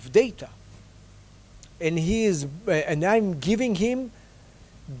amount of data. And he is, and I'm giving him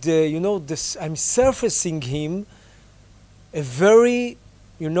I'm surfacing him a very,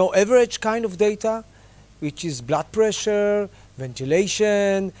 average kind of data, which is blood pressure,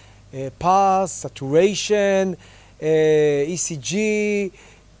 ventilation, pulse, saturation, ECG,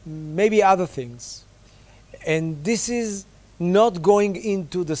 maybe other things. And this is not going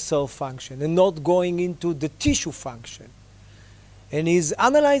into the cell function and not going into the tissue function. And he's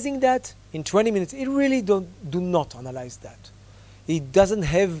analyzing that in 20 minutes. He really do not analyze that. He doesn't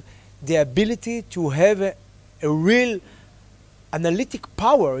have the ability to have a real analytic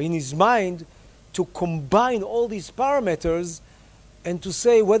power in his mind to combine all these parameters and to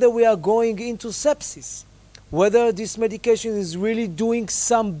say whether we are going into sepsis, whether this medication is really doing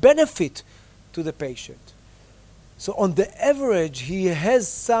some benefit to the patient. So on the average, he has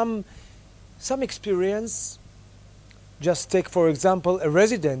some experience. Just take, for example, a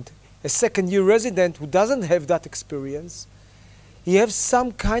resident, a second-year resident who doesn't have that experience. He has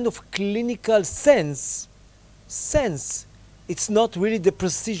some kind of clinical sense. It's not really the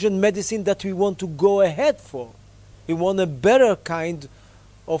precision medicine that we want to go ahead for. We want a better kind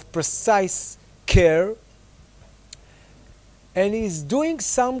of precise care. And he's doing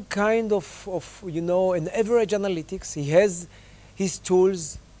some kind of an average analytics. He has his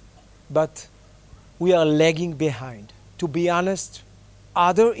tools, but we are lagging behind. To be honest,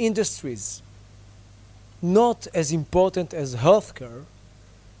 other industries, not as important as healthcare,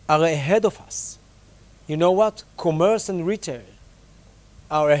 are ahead of us. You know what? Commerce and retail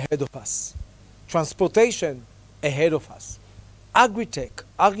are ahead of us. Transportation, ahead of us. Agri-tech,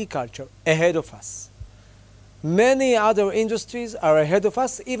 agriculture, ahead of us. Many other industries are ahead of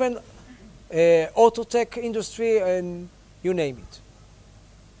us, even auto tech industry, and you name it.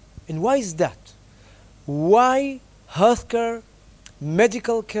 And why is that? Why healthcare,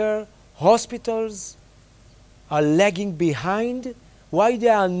 medical care, hospitals are lagging behind? Why they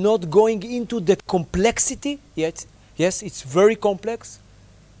are not going into the complexity yet? Yes, it's very complex,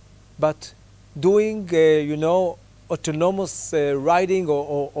 but doing, autonomous riding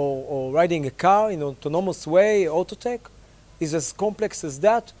or riding a car in an autonomous way, auto tech, is as complex as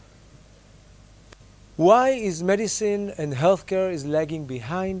that. Why is medicine and healthcare is lagging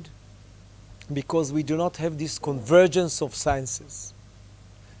behind? Because we do not have this convergence of sciences.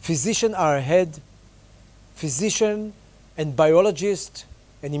 physicians are ahead. Physician and biologist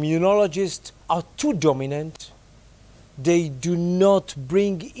and immunologist are too dominant. They do not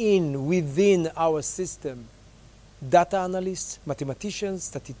bring in within our system data analysts, mathematicians,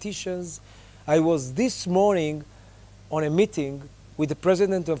 statisticians. I was this morning on a meeting with the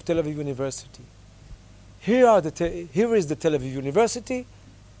president of Tel Aviv University. Here is the Tel Aviv University,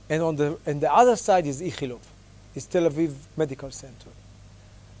 and on the other side is Ichilov, is Tel Aviv Medical Center.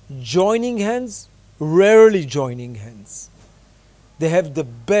 Joining hands, rarely joining hands. They have the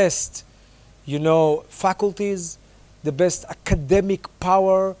best, faculties, the best academic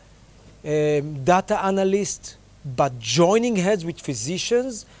power, data analysts, but joining hands with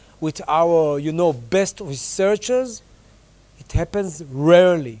physicians, with our, best researchers, it happens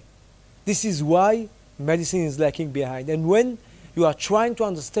rarely. This is why medicine is lacking behind. And when you are trying to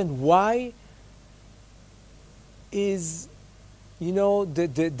understand why, is,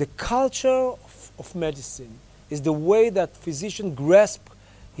 the culture of medicine, is the way that physician grasp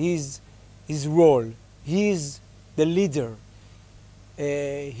his role. He is the leader.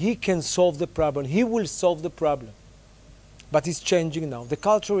 He can solve the problem. He will solve the problem. But it's changing now. The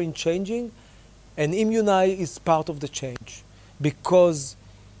culture is changing, and Immunai is part of the change, because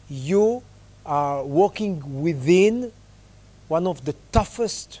you are working within one of the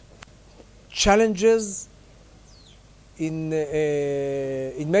toughest challenges in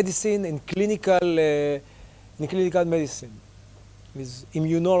medicine, in clinical medicine, is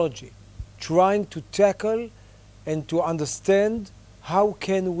immunology, trying to tackle and to understand how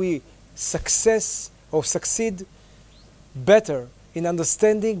can we succeed better in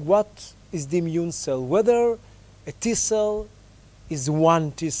understanding what is the immune cell, whether a T cell is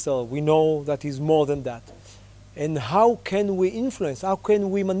one T cell. We know that is more than that. And how can we influence, how can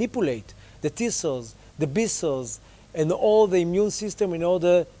we manipulate the T cells, the B cells, and all the immune system in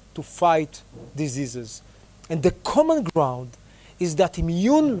order to fight diseases. And the common ground is that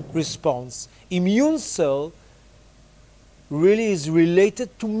immune response, immune cell, really is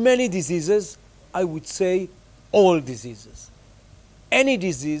related to many diseases, I would say all diseases. Any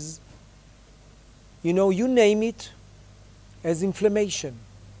disease, you name it, as inflammation.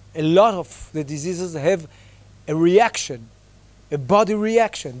 A lot of the diseases have a reaction, a body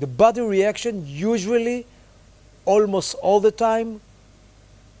reaction. The body reaction usually, almost all the time,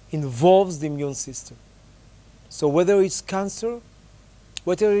 involves the immune system. So whether it's cancer,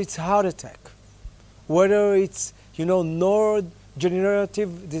 whether it's heart attack, whether it's,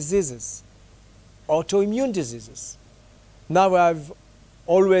 neurodegenerative diseases, autoimmune diseases. Now I've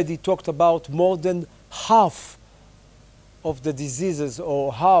already talked about more than half of the diseases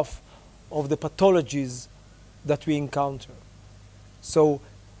or half of the pathologies that we encounter. So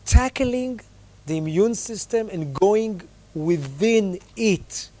tackling the immune system and going within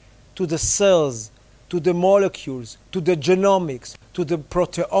it to the cells, to the molecules, to the genomics, to the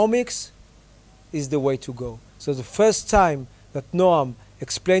proteomics is the way to go. So the first time that Noam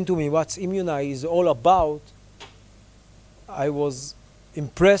explained to me what Immunai is all about, I was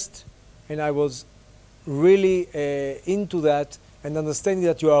impressed and I was really into that and understanding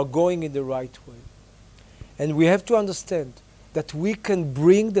that you are going in the right way. And we have to understand that we can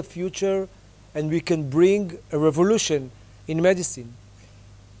bring the future and we can bring a revolution in medicine.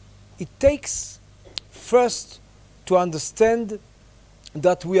 It takes first to understand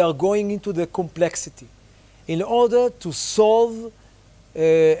that we are going into the complexity in order to solve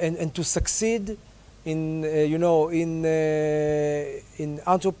and to succeed in in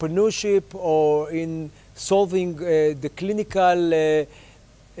entrepreneurship or in solving the clinical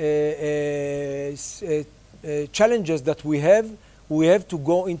challenges that we have to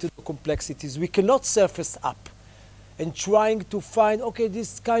go into the complexities. We cannot surface up and trying to find, okay,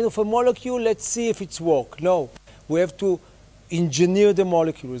 this kind of a molecule, let's see if it's work. No, we have to engineer the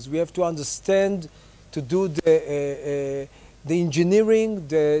molecules. We have to understand, to do the engineering,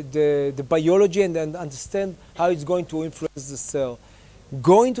 the biology, and then understand how it's going to influence the cell.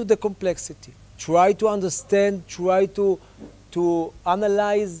 Go into the complexity. Try to understand, try to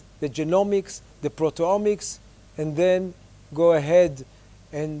analyze the genomics, the proteomics, and then go ahead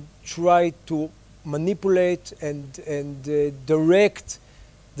and try to manipulate and direct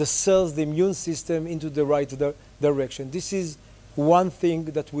the cells, the immune system, into the right direction. This is one thing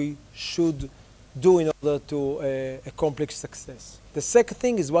that we should do in order to accomplish success. The second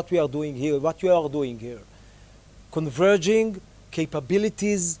thing is what we are doing here, what you are doing here. Converging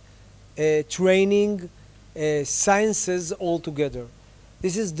capabilities, training, sciences all together.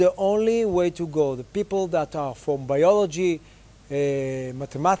 This is the only way to go. The people that are from biology,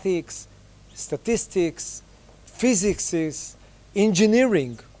 mathematics, statistics, physics,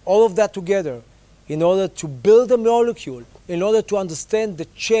 engineering, all of that together in order to build a molecule, in order to understand the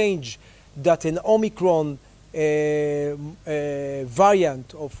change that an Omicron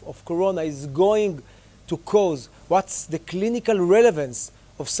variant of corona is going to cause, what's the clinical relevance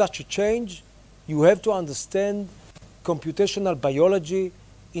of such a change, you have to understand computational biology,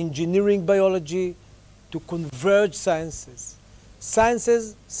 engineering biology, to converge sciences. Science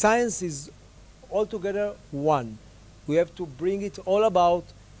is altogether one. We have to bring it all about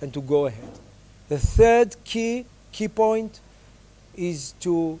and to go ahead. The third key point is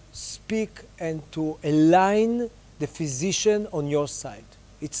to speak and to align the physician on your side.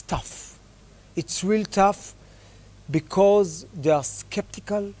 It's tough. It's real tough because they are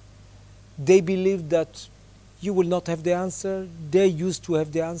skeptical. They believe that you will not have the answer. They used to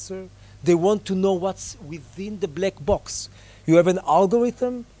have the answer. They want to know what's within the black box. You have an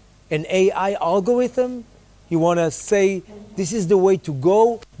algorithm, an AI algorithm. You want to say, this is the way to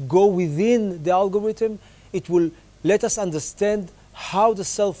go within the algorithm. It will let us understand how the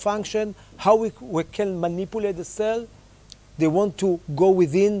cell function, how we can manipulate the cell. They want to go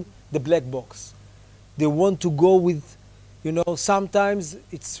within the black box. They want to go with, sometimes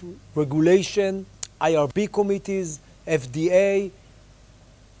it's regulation, IRB committees, FDA.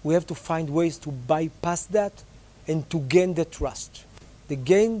 We have to find ways to bypass that and to gain the trust. To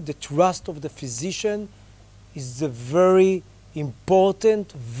gain the trust of the physician is a very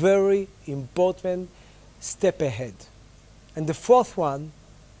important step ahead. And the fourth one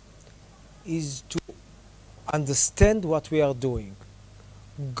is to understand what we are doing.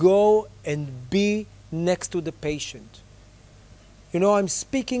 Go and be next to the patient. I'm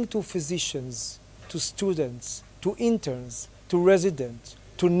speaking to physicians, to students, to interns, to residents,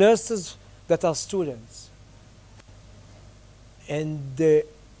 to nurses that are students. And the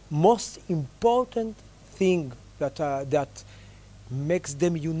most important thing that makes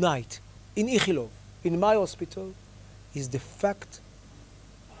them unite in Ichilov, in my hospital, is the fact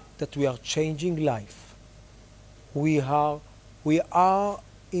that we are changing life. We are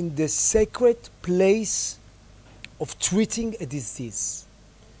in the sacred place of treating a disease.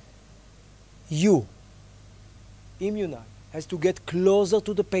 You, Immunai, has to get closer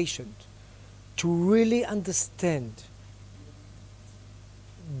to the patient to really understand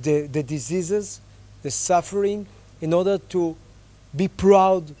the diseases, the suffering, in order to be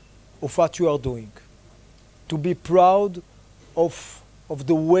proud of what you are doing, to be proud of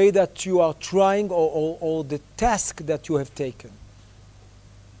the way that you are trying or the task that you have taken.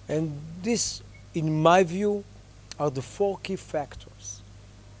 And this, in my view, are the 4 key factors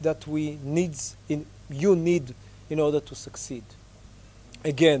that you need in order to succeed.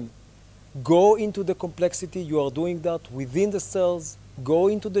 Again, go into the complexity. You are doing that within the cells. Go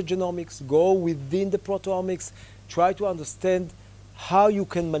into the genomics. Go within the proteomics. Try to understand how you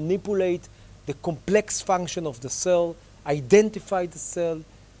can manipulate the complex function of the cell, identify the cell,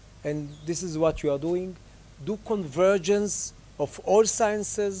 and this is what you are doing. Do convergence of all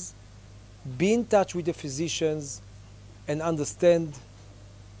sciences, be in touch with the physicians, and understand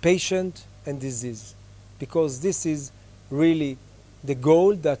patient and disease, because this is really the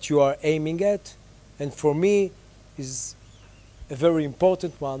goal that you are aiming at, and for me is a very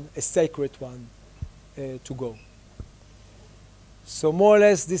important one, a sacred one to go. So more or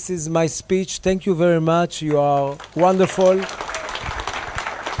less, this is my speech. Thank you very much. You are wonderful.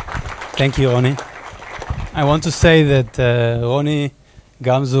 Thank you, Ronni. I want to say that Ronni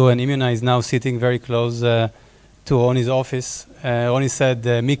Gamzu and Immunai is now sitting very close to Ronni's office. Ronni said,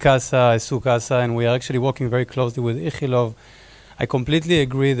 Mi casa es su casa, and we are actually working very closely with Ichilov. I completely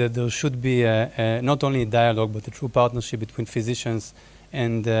agree that there should be not only a dialogue, but a true partnership between physicians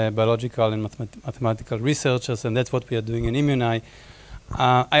and biological and mathematical researchers, and that's what we are doing in Immunai.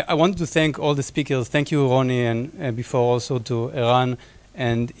 I wanted to thank all the speakers. Thank you, Ronni, and before also to Eran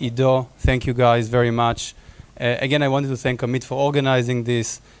and Ido. Thank you guys very much. Again, I wanted to thank Amit for organizing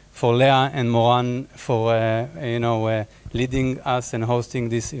this, for Leah and Moran for leading us and hosting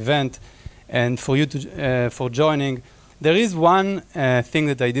this event, and for you for joining. There is one thing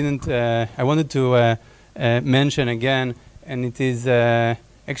that I wanted to mention again, and it is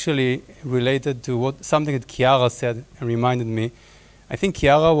actually related to something that Chiara said and reminded me. I think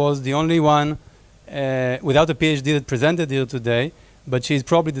Chiara was the only one without a PhD that presented here today, but she's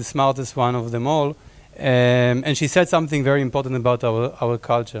probably the smartest one of them all. And she said something very important about our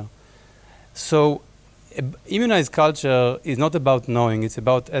culture. So Immunai's culture is not about knowing, it's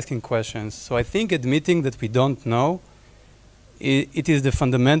about asking questions. So I think admitting that we don't know, it is the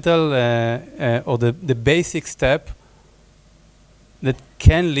fundamental or the basic step that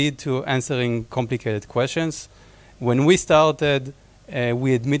can lead to answering complicated questions. When we started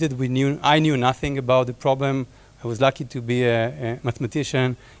We admitted I knew nothing about the problem. I was lucky to be a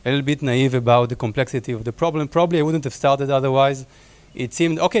mathematician, a little bit naive about the complexity of the problem. Probably I wouldn't have started otherwise. It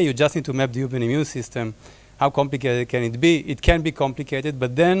seemed, okay, you just need to map the human immune system. How complicated can it be? It can be complicated,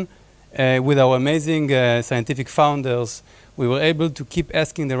 but then with our amazing scientific founders, we were able to keep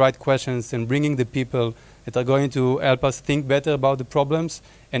asking the right questions and bringing the people that are going to help us think better about the problems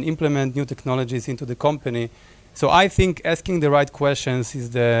and implement new technologies into the company. So I think asking the right questions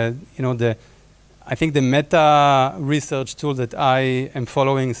is I think the meta research tool that I am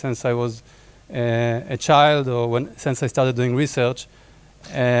following since I was a child or since I started doing research.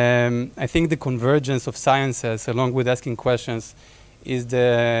 I think the convergence of sciences along with asking questions is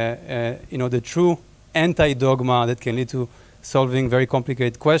the true anti-dogma that can lead to solving very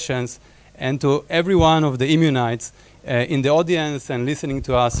complicated questions. And to every one of the Immunites in the audience and listening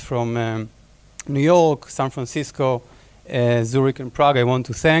to us from New York, San Francisco, Zurich and Prague, I want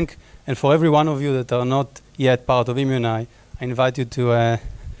to thank. And for every one of you that are not yet part of Immunai, I invite you to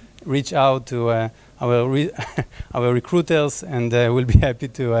reach out to our recruiters, and we'll be happy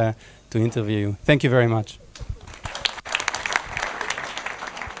to interview you. Thank you very much.